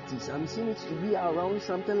properties. I'm seeing it to be around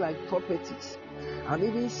something like properties. I'm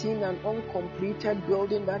even seeing an uncompleted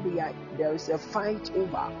building that there is a fight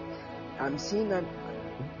over. I'm seeing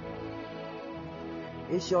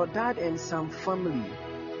it's your dad and some family.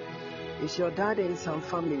 It's your dad and some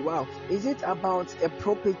family. Wow. Is it about a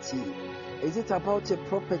property? Is it about a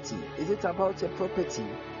property? Is it about a property?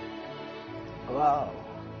 Wow.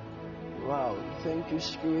 Wow. Thank you,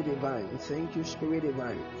 Spirit Divine. Thank you, Spirit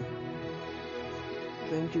Divine.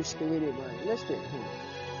 Thank you, Spirit Divine. Listen,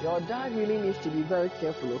 your dad really needs to be very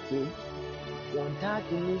careful, okay? Your dad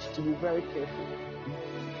needs to be very careful.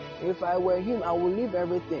 If I were him, I would leave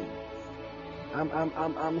everything.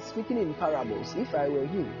 I'm speaking in parables. If I were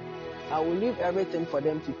him, I would leave everything for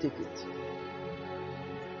them to take it.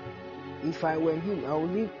 If I were him, I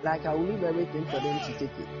would leave everything for them to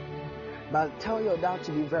take it. But tell your dad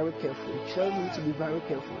to be very careful. Tell him to be very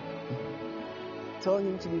careful. Tell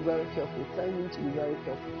him to be very careful. Tell him to be very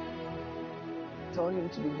careful. Tell him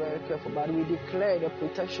to be very careful. But we declare the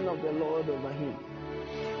protection of the Lord over him.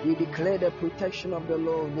 We declare the protection of the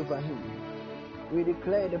Lord over him. We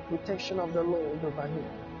declare the protection of the Lord over him.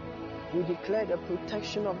 We declare the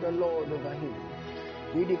protection of the Lord over him.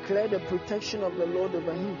 We declare the protection of the Lord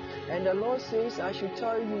over him. And the Lord says, I should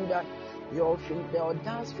tell you that your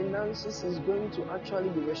dad's finances is going to actually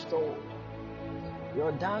be restored.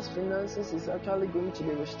 Your dad's finances is actually going to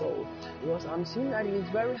be restored. Because I'm seeing that he is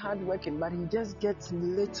very hardworking, but he just gets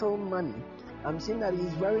little money. I'm seeing that he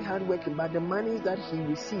is very hardworking, but the money that he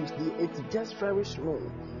receives, it's just very small.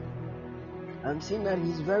 I'm seeing that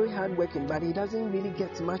he's very hardworking, but he doesn't really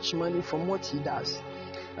get much money from what he does.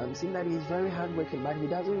 I'm seeing that he's very hardworking, but he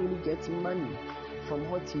doesn't really get money from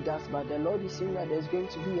what he does. But the Lord is saying that there's going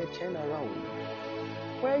to be a turnaround.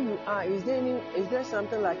 Where you are, is there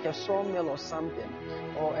something like a sawmill or something,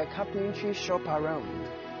 or a carpentry shop around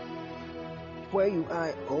where you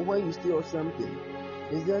are or where you stay or something?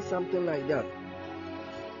 Is there something like that?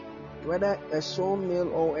 Whether a sawmill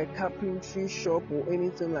or a carpentry shop or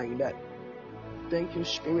anything like that. Thank you,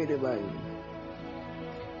 Spirit Divine.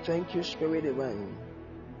 Thank you, Spirit Divine.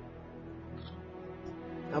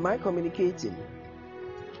 Am I communicating?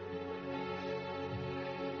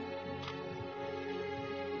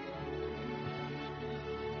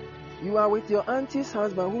 You are with your auntie's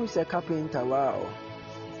husband who is a carpenter. Wow.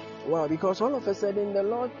 Wow, because all of a sudden the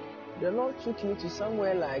Lord took me to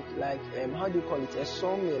somewhere like how do you call it, a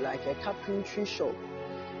sawmill, like a carpentry shop.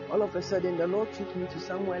 All of a sudden the Lord took me to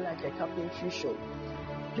somewhere like a carpentry shop.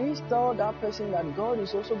 Please tell that person that God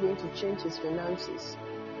is also going to change his finances.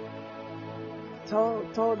 Tell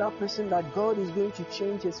that person that God is going to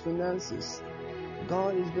change his finances.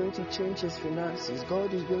 God is going to change his finances.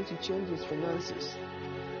 God is going to change his finances.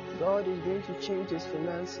 God is going to change his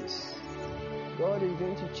finances. God is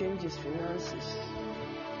going to change his finances.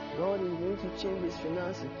 God is going to change his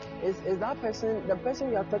finances. Is that person, the person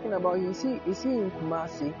we are talking about, is he in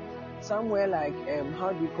Kumasi? Somewhere like,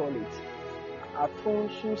 how do you call it?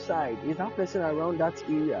 Atonsu side. Is that person around that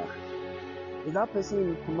area? Is that person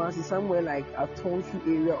in Kumasi somewhere like Atonsu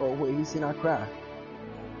area, or where he's in Accra?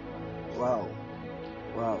 Wow.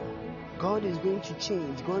 Wow. God is going to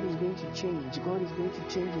change. God is going to change. God is going to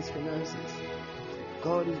change his finances.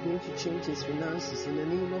 God is going to change his finances in the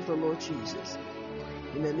name of the Lord Jesus.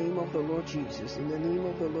 In the name of the Lord Jesus. In the name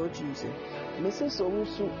of the Lord Jesus. Mrs.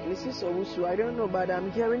 Owusu, I don't know, but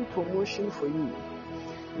I'm hearing promotion for you.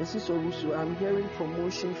 Mrs. Owusu, I'm hearing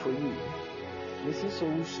promotion for you. Mrs.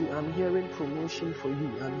 Owusu, I'm hearing promotion for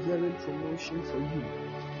you. I'm hearing promotion for you.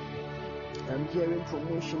 I'm hearing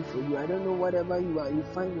promotion for you. I don't know whatever you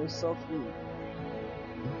find yourself in.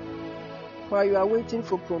 While you are waiting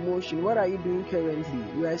for promotion, what are you doing currently?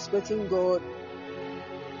 You are expecting God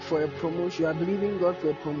for a promotion. You are believing God for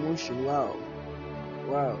a promotion. Wow.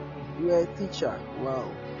 Wow. You are a teacher.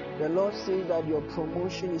 Wow. The Lord says that your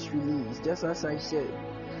promotion is released. Just as I said,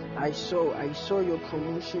 I saw your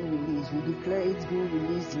promotion released. We declare it's being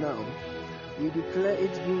released now. We declare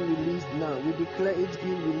it's being released now. We declare it's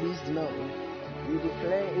being released now. We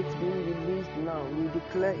declare it's being released now. We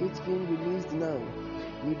declare it's being released now.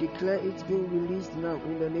 We declare it's being released now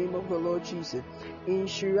in the name of the Lord Jesus. In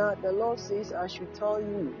Shira, the Lord says, I should tell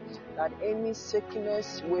you that any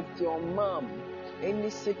sickness with your mom,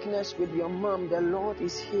 the Lord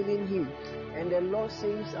is healing you. And the Lord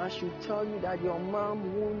says, I should tell you that your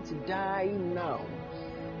mom won't die now.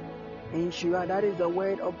 Inshallah, that is the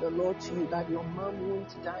word of the Lord to you, that your mom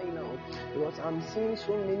won't die now. Because I'm seeing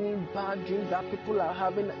so many bad dreams that people are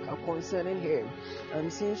having concerning her. I'm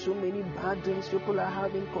seeing so many bad dreams people are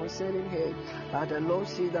having concerning her. But the Lord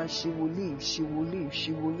says that she will live, she will live,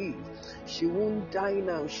 she will live. She won't die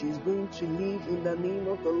now. She's going to live in the name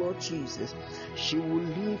of the Lord Jesus. She will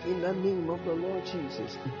live in the name of the Lord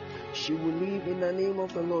Jesus. She will live in the name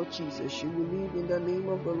of the Lord Jesus. She will live in the name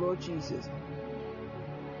of the Lord Jesus.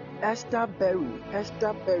 Esther Berry.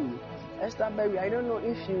 I don't know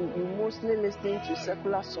if you mostly listen to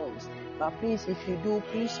secular songs, but please, if you do,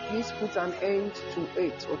 please put an end to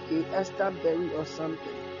it, okay? Esther Berry or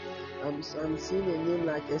something. I'm seeing a name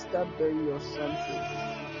like Esther Berry or something.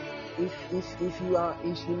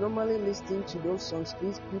 If you normally listen to those songs,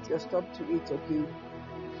 please put a stop to it, okay?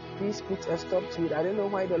 Please put a stop to it. I don't know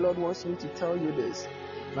why the Lord wants me to tell you this,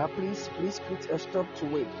 but please put a stop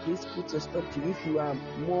to it. Please put a stop to it. If you are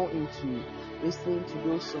more into listening to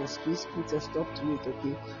those songs, please put a stop to it,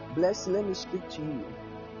 okay? Bless, let me speak to you.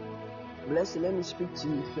 Bless, let me speak to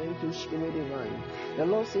you. Thank you, Spirit Divine. The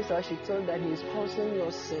Lord says I should tell you that He is causing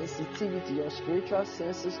your sensitivity, your spiritual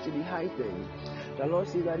senses to be heightened. The Lord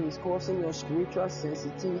says that He is causing your spiritual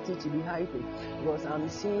sensitivity to be heightened. Because I'm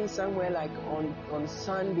seeing somewhere like on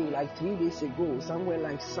Sunday, like 3 days ago, somewhere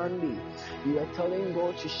like Sunday, you were telling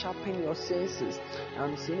God to sharpen your senses.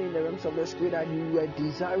 I'm seeing in the realms of the Spirit that you were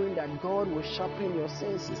desiring that God will sharpen your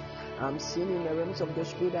senses. I'm seeing in the realms of the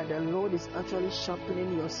Spirit that the Lord is actually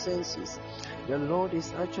sharpening your senses. The Lord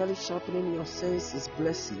is actually sharpening your senses.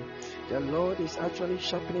 Bless you. The Lord is actually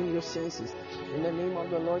sharpening your senses. In the name of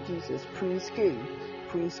the Lord Jesus. Prince K.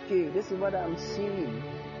 This is what I'm seeing.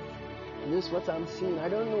 This is what I'm seeing. I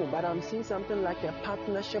don't know, but I'm seeing something like a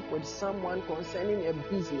partnership with someone concerning a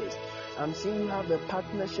business. I'm seeing you have a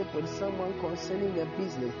partnership with someone concerning a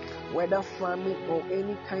business, whether farming or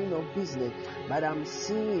any kind of business. But I'm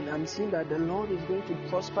seeing that the Lord is going to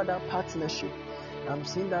prosper that partnership. I'm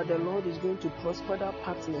seeing that the Lord is going to prosper that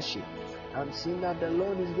partnership. I'm seeing that the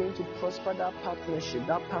Lord is going to prosper that partnership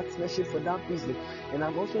for that business. And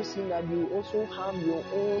I'm also seeing that you also have your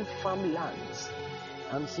own farmlands.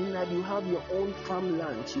 I'm seeing that you have your own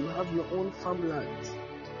farmlands.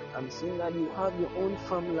 I'm seeing that you have your own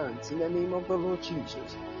farmlands in the name of the Lord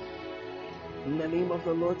Jesus. In the name of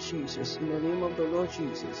the Lord Jesus. In the name of the Lord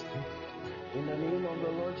Jesus. In the name of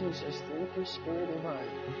the Lord Jesus. Thank you, Spirit Divine.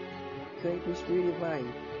 Thank you, Spirit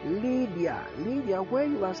Divine. Lydia, where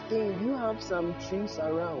you are staying, do you have some trees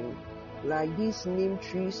around? Like these neem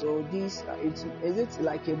trees or these, is it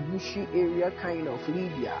like a bushy area kind of?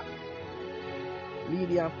 Lydia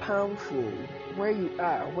Poundful, where you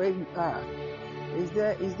are, is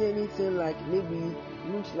there anything like maybe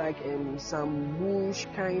looks like some bush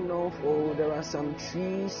kind of, or there are some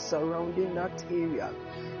trees surrounding that area?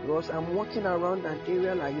 Because I'm walking around that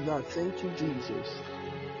area like that. Thank you, Jesus.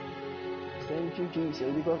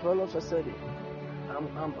 Because all of a sudden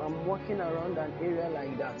I'm walking around an area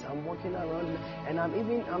like that. I'm walking around, and I'm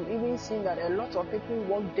even seeing that a lot of people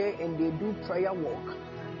walk there and they do prayer walk.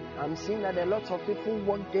 I'm seeing that a lot of people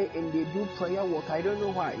walk there and they do prayer walk. I don't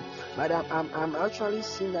know why, but I'm actually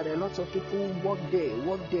seeing that a lot of people walk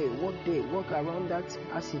around that.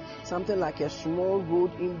 I see something like a small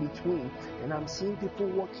road in between, and I'm seeing people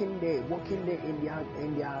walking there, and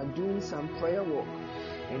they are doing some prayer walk.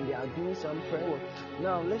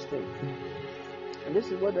 Now listen. And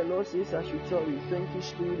this is what the Lord says I should tell you. Thank you,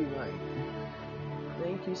 Spirit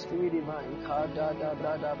Divine. Kada da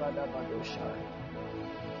brada bada badosha.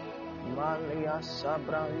 Malia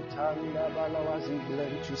Sabrantanda Balawazi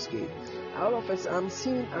Blentuske. All of us, I'm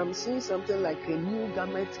seeing something like a new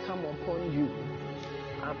garment come upon you.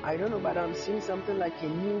 I don't know, but I'm seeing something like a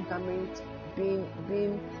new garment being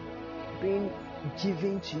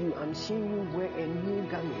given to you. I'm seeing you wear a new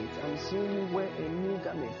garment.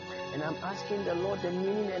 And I'm asking the Lord the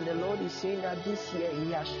meaning, and the Lord is saying that this year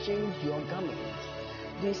He has changed your garment.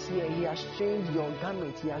 This year He has changed your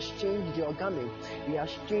garment.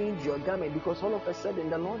 Because all of a sudden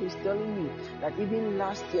the Lord is telling me that even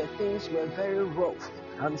last year things were very rough.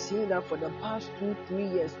 I'm seeing that for the past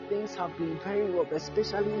 2-3 years things have been very rough,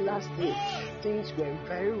 especially last year things were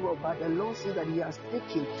very rough. But the Lord says that He has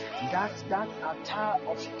taken that attire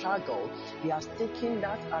of struggle.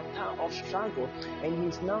 And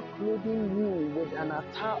He's now clothing you with an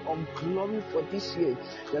attire of glory for this year.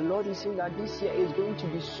 The Lord is saying that this year is going to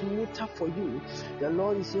be smoother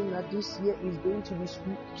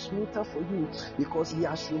for you. Because He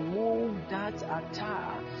has removed that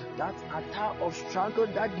attire of struggle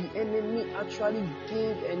that the enemy actually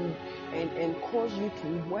gave and caused you to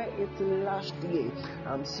wear it last year.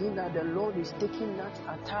 I'm seeing that the Lord is taking that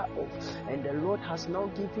attire off, and the Lord has now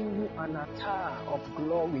given you an attire of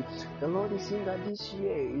glory. The Lord is saying that this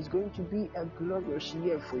year is going to be a glorious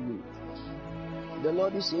year for you. The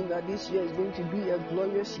Lord is saying that this year is going to be a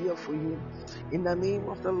glorious year for you. In the name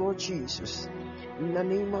of the Lord Jesus. In the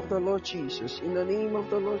name of the Lord Jesus. In the name of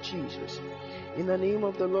the Lord Jesus. In the name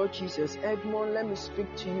of the Lord Jesus. Edmond, let me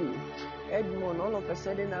speak to you. Edmond, all of a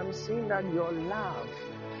sudden I'm seeing that your love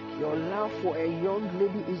for a young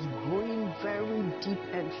lady is growing very deep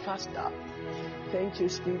and faster. Thank you,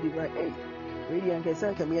 Spirit Divine. Hey, really, I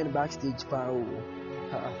can come here in the backstage, pal.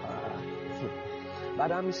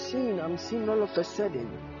 But I'm seeing all of a sudden,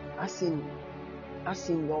 as in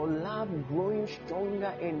your love growing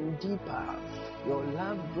stronger and deeper. Your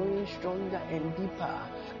love growing stronger and deeper.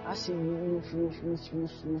 As in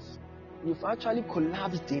you've actually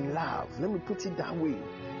collapsed in love. Let me put it that way.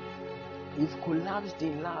 You've collapsed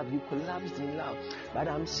in love. But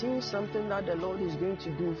I'm seeing something that the Lord is going to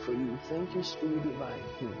do for you. Thank you, Spirit Divine.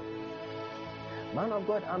 Man of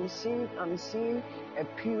God, I'm seeing a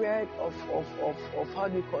period of how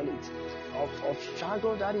do you call it? Of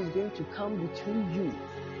struggle that is going to come between you.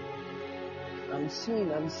 I'm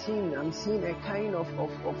seeing a kind of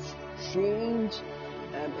strange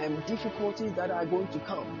difficulties that are going to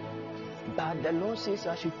come. But the Lord says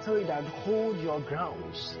I should tell you that hold your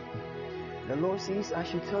grounds. The Lord says I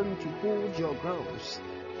should tell you to hold your grounds.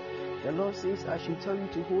 The Lord says I should tell you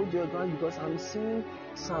to hold your ground, because I'm seeing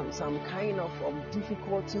some kind of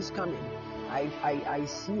difficulties coming. I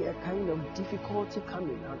see a kind of difficulty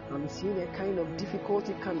coming. I'm seeing a kind of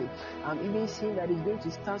difficulty coming. I'm even seeing that it's going to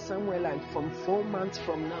start somewhere like from 4 months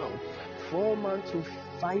from now. 4 months to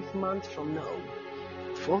 5 months from now.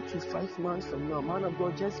 4 to 5 months from now. Man of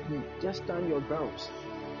God, just stand your grounds.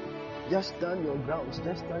 Just stand your grounds.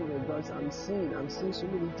 I'm seeing so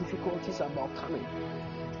many difficulties about coming.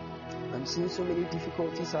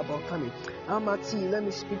 Amati, let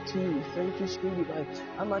me speak to you. Thank you, Spirit Divine.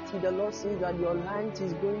 Amati, the Lord says that your light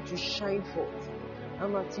is going to shine forth.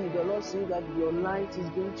 Amati, the Lord says that your light is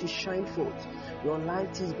going to shine forth. Your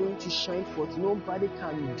light is going to shine forth. Nobody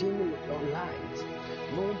can dim your light.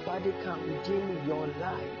 Nobody can dim your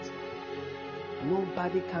light.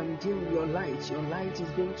 Nobody can dim your light. Your light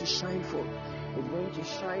is going to shine forth. It's going to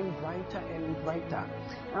shine brighter and brighter.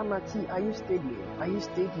 Amati, are you studying? Are you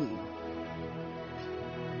studying?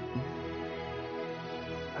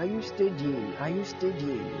 Are you studying? Are you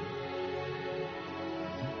studying?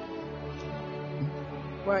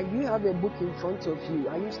 Why, you have a book in front of you.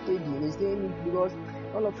 Are you studying? Is there any? Because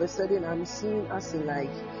all of a sudden I'm seeing as in like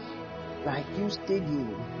you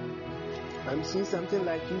studying. I'm seeing something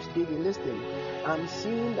like you studying. Listen, I'm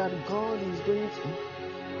seeing that God is going to.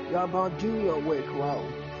 You're about doing your work. Wow.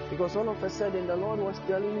 Because all of a sudden the Lord was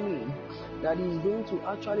telling me that He's going to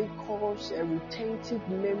actually cause a retentive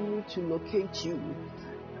memory to locate you.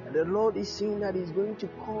 The Lord is saying that He's going to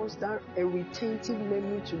cause that a retentive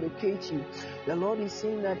memory to locate you. The Lord is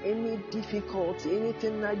saying that any difficulty,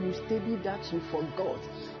 anything that you studied that you forgot,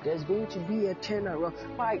 there's going to be a turnaround.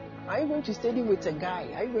 Why? Are you going to study with a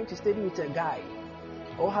guy? Are you going to study with a guy?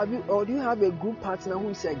 Or do you have a group partner who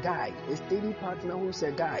is a guy? A study partner who is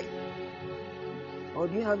a guy? Or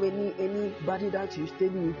do you have anybody that you study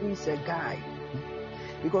with who is a guy?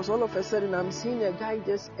 Because all of a sudden I'm seeing a guy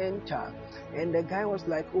just enter, and the guy was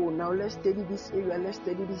like, oh, now let's study this area.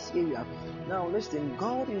 Now listen,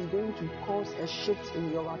 God is going to cause a shift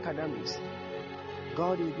in your academics.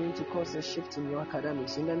 God is going to cause a shift in your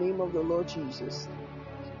academics. In the name of the Lord Jesus.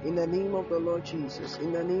 In the name of the Lord Jesus.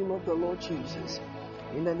 In the name of the Lord Jesus.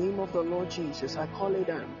 In the name of the Lord Jesus, I call it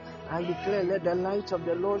down. I declare, let the light of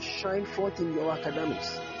the Lord shine forth in your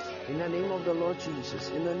academics. In the name of the Lord Jesus.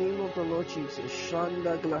 In the name of the Lord Jesus.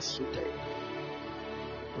 Shanda glasute.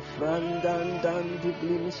 Frandan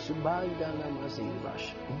diblim subaida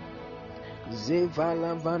namazivash.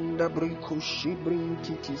 Zevala vanda brikushi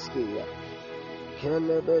brintitiskeya.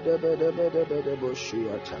 Kelebedebedebedebede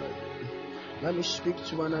boshiatai. Let me speak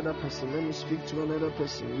to another person.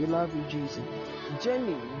 We love you, Jesus.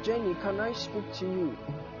 Jenny, can I speak to you?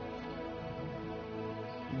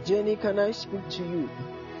 Jenny, can I speak to you?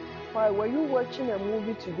 Why, were you watching a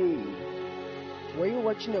movie today?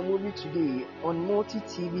 On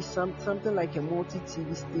multi-TV, something like a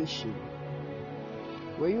multi-TV station?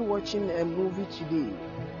 Were you watching a movie today?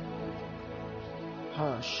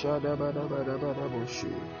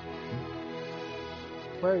 Shadabadabadabadaboshi.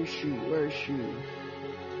 Where is she?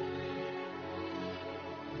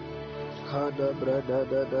 Kada brada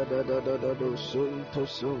da sunto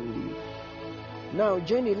sundi. Now,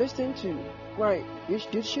 Jenny, listen to why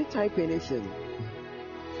did she type anything?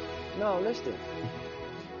 Now, listen.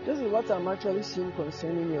 This is what I'm actually seeing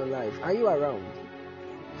concerning your life. Are you around?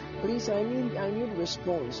 Please, I need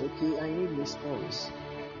response. Okay, I need response.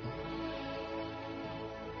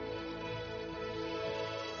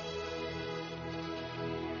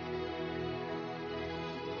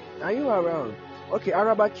 Are you around? Okay,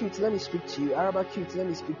 Araba Cute, let me speak to you. Araba Cute, let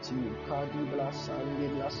me speak to you.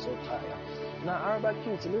 Now, Araba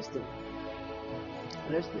Cute, listen.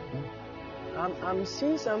 I'm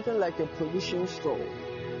seeing something like a provision store.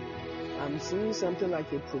 I'm seeing something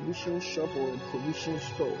like a provision shop or a provision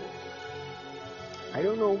store. I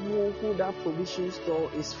don't know who that provision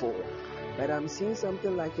store is for, but I'm seeing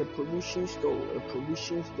something like a provision store, a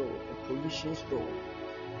provision store, a provision store.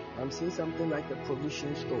 I'm seeing something like a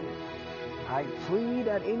provision store. I pray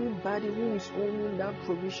that anybody who is owning that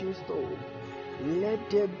provision store,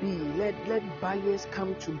 let buyers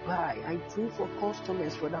come to buy. I pray for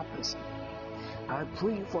customers for that person. I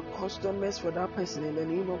pray for customers for that person in the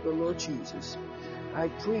name of the Lord Jesus. I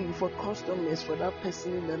pray for customers for that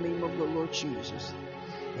person in the name of the Lord Jesus.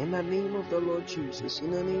 In the name of the Lord Jesus.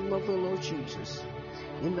 In the name of the Lord Jesus.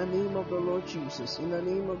 In the name of the Lord Jesus. In the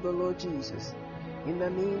name of the Lord Jesus. In the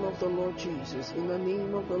name of the Lord Jesus. In the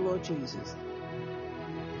name of the Lord Jesus.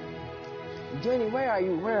 Jenny, where are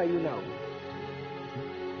you? Where are you now?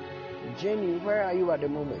 Jenny, where are you at the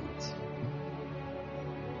moment?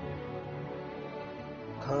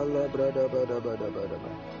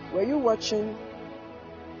 Were you watching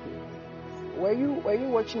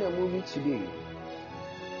a movie today?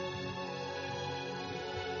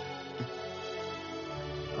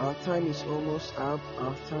 Our time is almost up.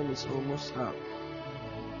 Our time is almost up.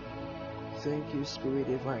 Thank you, Spirit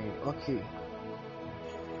Divine. Okay.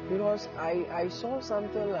 Because I saw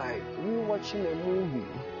something like you watching a movie.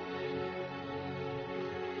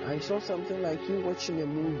 I saw something like you watching a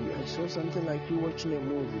movie. I saw something like you watching a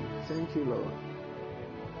movie. Thank you, Lord.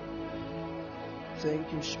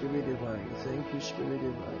 Thank you, Spirit Divine. Thank you, Spirit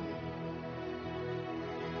Divine.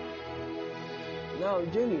 Now,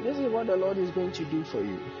 Jenny, this is what the Lord is going to do for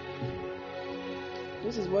you.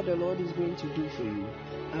 This is what the Lord is going to do for you.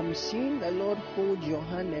 I'm seeing the Lord hold your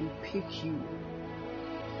hand and pick you.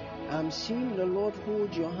 I'm seeing the Lord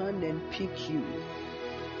hold your hand and pick you.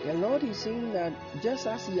 The Lord is saying that just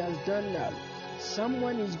as He has done that,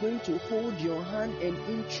 someone is going to hold your hand and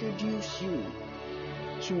introduce you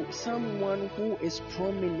to someone who is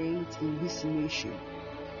prominent in this nation.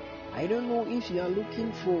 I don't know if you are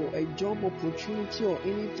looking for a job opportunity or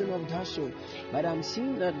anything of that sort, but I'm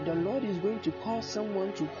seeing that the Lord is going to cause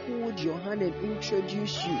someone to hold your hand and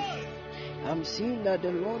introduce you. I'm seeing that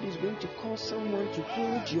the Lord is going to cause someone to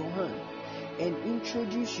hold your hand and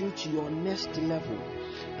introduce you to your next level.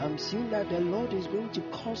 I'm seeing that the Lord is going to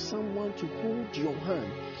cause someone to hold your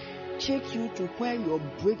hand, take you to where your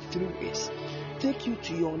breakthrough is, take you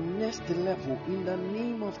to your next level in the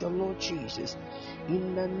name of the Lord Jesus.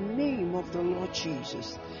 In the name of the Lord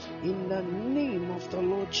Jesus. In the name of the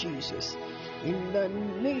Lord Jesus. In the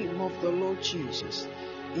name of the Lord Jesus.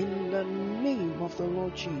 In the name of the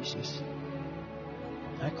Lord Jesus.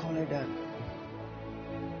 I call it done.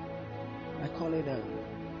 I call it done.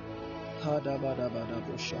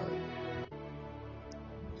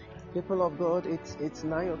 People of God, it's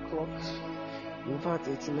 9 o'clock. In fact,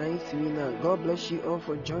 it's 9:03 now. God bless you all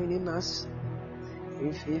for joining us.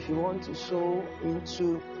 If you want to sow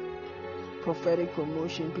into prophetic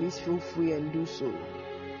promotion, please feel free and do so.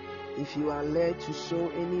 If you are led to sow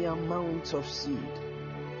any amount of seed,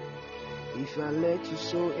 if you are led to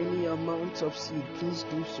sow any amount of seed, please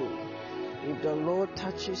do so. If the Lord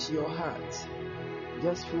touches your heart,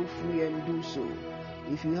 just feel free and do so.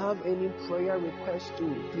 If you have any prayer request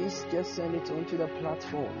too, please just send it onto the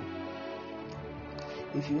platform.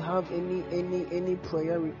 If you have any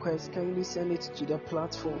prayer request, kindly send it to the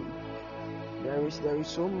platform. There is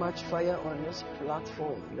so much fire on this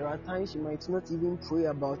platform. There are times you might not even pray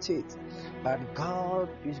about it, but God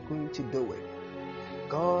is going to do it.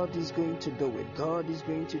 God is going to do it. God is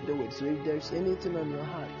going to do it. So if there's anything on your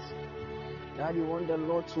heart that you want the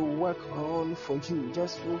Lord to work on for you,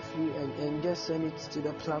 just feel free and just send it to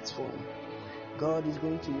the platform. God is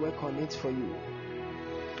going to work on it for you.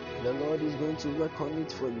 The Lord is going to work on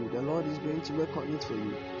it for you. The Lord is going to work on it for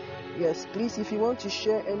you. Yes, please, if you want to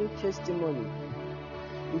share any testimony,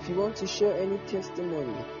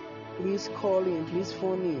 please call in, please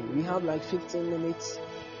phone in. We have like 15 minutes.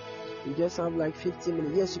 We just have like 15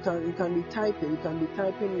 minutes. Yes, you can be typing. You can be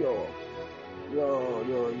typing your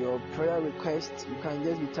prayer request. You can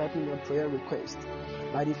just be typing your prayer request.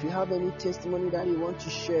 But if you have any testimony that you want to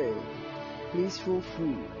share, Please feel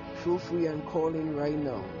free and call in right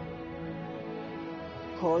now.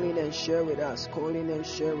 Call in and share with us. Call in and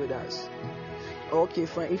share with us. Okay,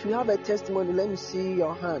 fine. If you have a testimony, let me see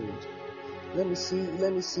your hand. Let me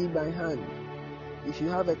see by hand. If you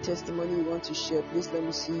have a testimony you want to share, please let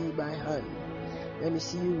me see by hand. Let me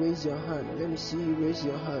see you raise your hand. Let me see you raise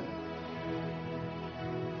your hand.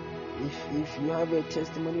 If you have a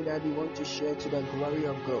testimony that you want to share to the glory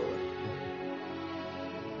of God.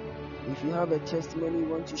 If you have a testimony you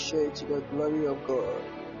want to share to the glory of God,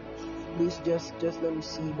 please just let me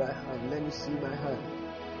see by hand. Let me see by hand.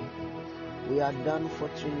 We are done for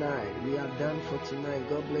tonight. We are done for tonight.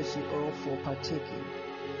 God bless you all for partaking.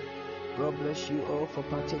 God bless you all for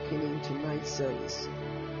partaking in tonight's service.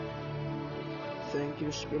 Thank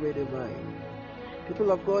you, Spirit Divine.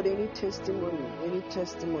 People of God, any testimony.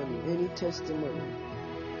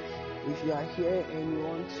 If you are here and you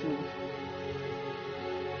want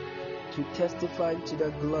to testify to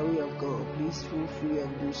the glory of God, please feel free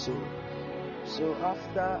and do so. So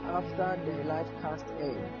after the live cast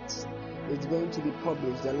ends, it's going to be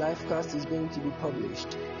published. The live cast is going to be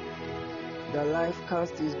published. The live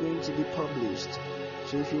cast is going to be published.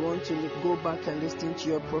 So if you want to go back and listen to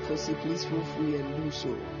your prophecy, please feel free and do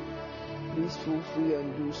so. Please feel free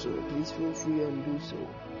and do so. Please feel free and do so.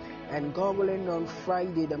 And God willing, on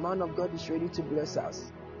Friday, the man of God is ready to bless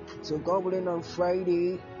us. So God willing, on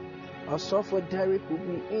Friday, our software Derek will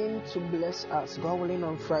be in to bless us. God willing,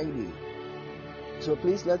 on Friday. So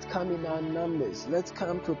please, let's come in our numbers. Let's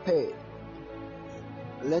come prepared.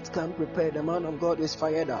 Let's come prepared. The man of God is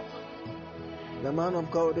fired up. The man of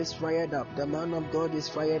God is fired up. The man of God is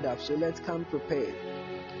fired up. So let's come prepared.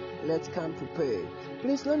 Let's come prepared.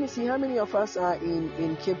 Please let me see how many of us are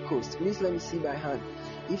in Cape Coast. Please let me see by hand.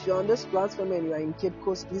 If you're on this platform and you are in Cape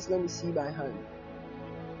Coast, please let me see by hand.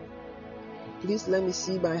 Please let me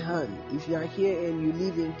see by hand. If you are here and you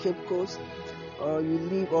live in Cape Coast, or you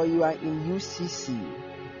are in UCC,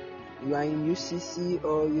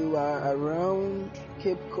 or you are around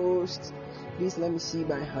Cape Coast, please let me see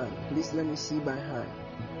by hand. Please let me see by hand.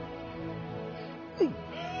 Hey.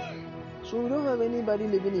 So we don't have anybody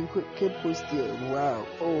living in Cape Coast here. Wow.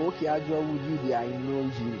 Oh, okay. Adjoa Wood, you there. I know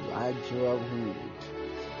you. Adjoa Wood.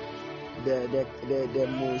 The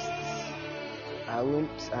most. I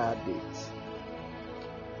won't add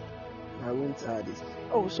it.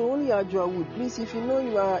 Oh, so only Adjoa Wood. Please, if you know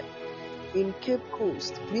you are in Cape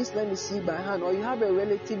Coast, please let me see by hand. Or you have a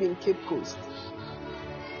relative in Cape Coast.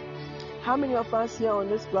 How many of us here on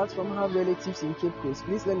this platform have relatives in Cape Coast?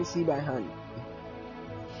 Please let me see by hand.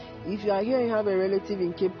 If you are here and you have a relative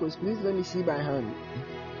in Cape Coast, please let me see by hand.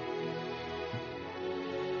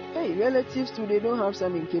 Hey, relatives too, they don't have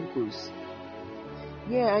some in Cape Coast.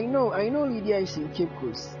 Yeah, I know Lydia is in Cape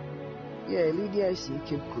Coast. Yeah, Lydia is in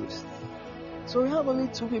Cape Coast. So we have only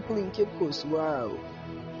 2 people in Cape Coast. Wow,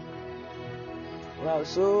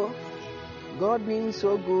 so God being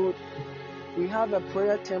so good, we have a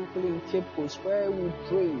prayer temple in Cape Coast where we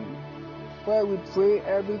pray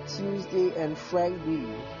every Tuesday and Friday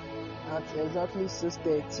at exactly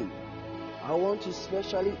 6:30. I want to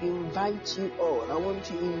specially invite you all.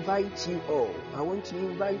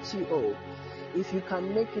 If you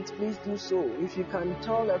can make it, please do so. If you can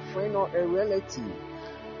tell a friend or a relative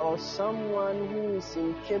or someone who is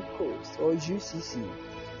in Cape Coast or UCC,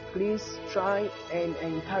 please try and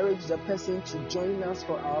encourage the person to join us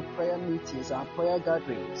for our prayer meetings, our prayer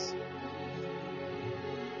gatherings.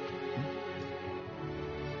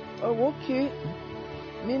 Oh, okay.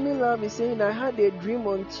 Mimi Love is saying, I had a dream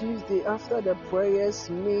on Tuesday after the prayers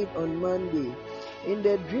made on Monday. In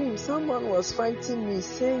the dream, someone was fighting me,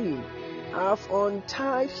 saying, I've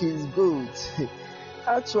untied his goat.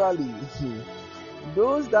 Actually,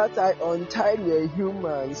 those that I untied were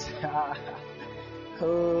humans.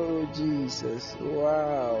 Oh, Jesus.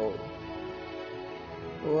 Wow.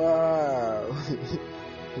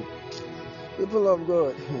 People of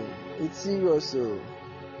God, it's serious. So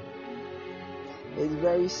it's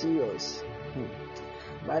very serious.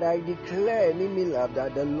 But I declare, Mimi Love,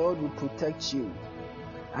 that the Lord will protect you.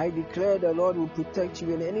 I declare the Lord will protect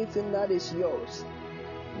you in anything that is yours.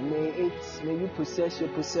 May you possess your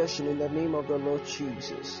possession in the name of the Lord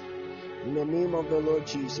Jesus. In the name of the Lord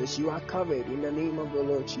Jesus. You are covered in the name of the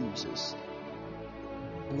Lord Jesus.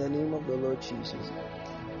 In the name of the Lord Jesus.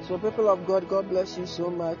 So people of God, God bless you so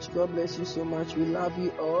much. God bless you so much. We love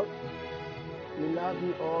you all. We love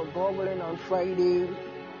you all. God willing, on Friday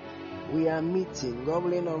we are meeting. God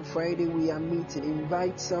willing, on Friday we are meeting.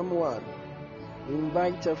 Invite someone.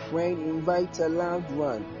 Invite a friend. Invite a loved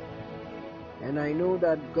one. And I know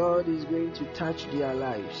that God is going to touch their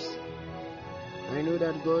lives. I know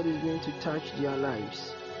that God is going to touch their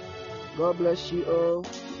lives. God bless you all.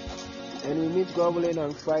 And we meet God willing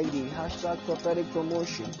on Friday. Hashtag prophetic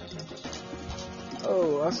promotion.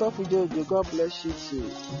 Oh, Asafu Jojo, God bless you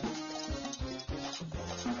too.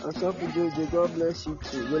 Asafu Jojo, God bless you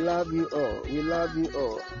too. We love you all. We love you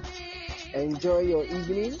all. Enjoy your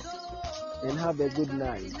evening and have a good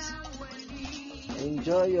night.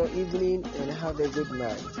 Enjoy your evening and have a good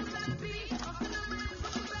night.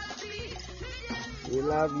 We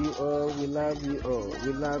love you all. We love you all.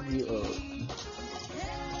 We love you all.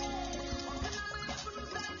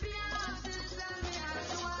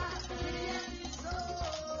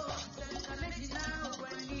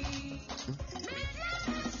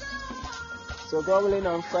 So God willing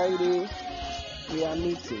on Friday, we are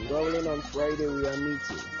meeting. God willing on Friday, we are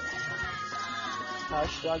meeting.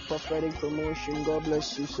 Hashtag prophetic promotion. God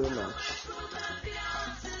bless you so much.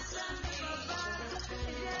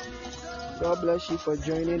 God bless you for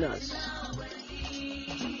joining us.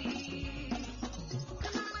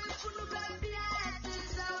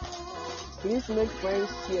 Please make friends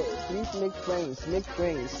here. Please make friends. Make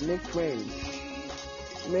friends. Make friends.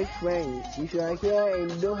 Make friends. If you are here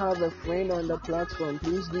and you don't have a friend on the platform,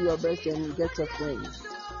 please do your best and get a friend.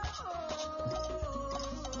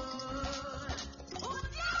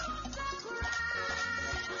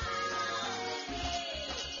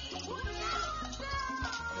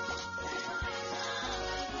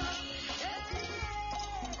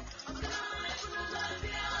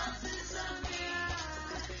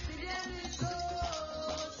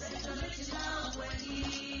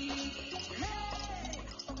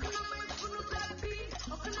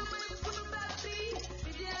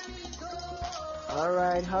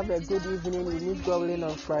 Alright, have a good evening. We meet God willing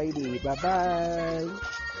on Friday. Bye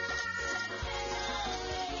bye.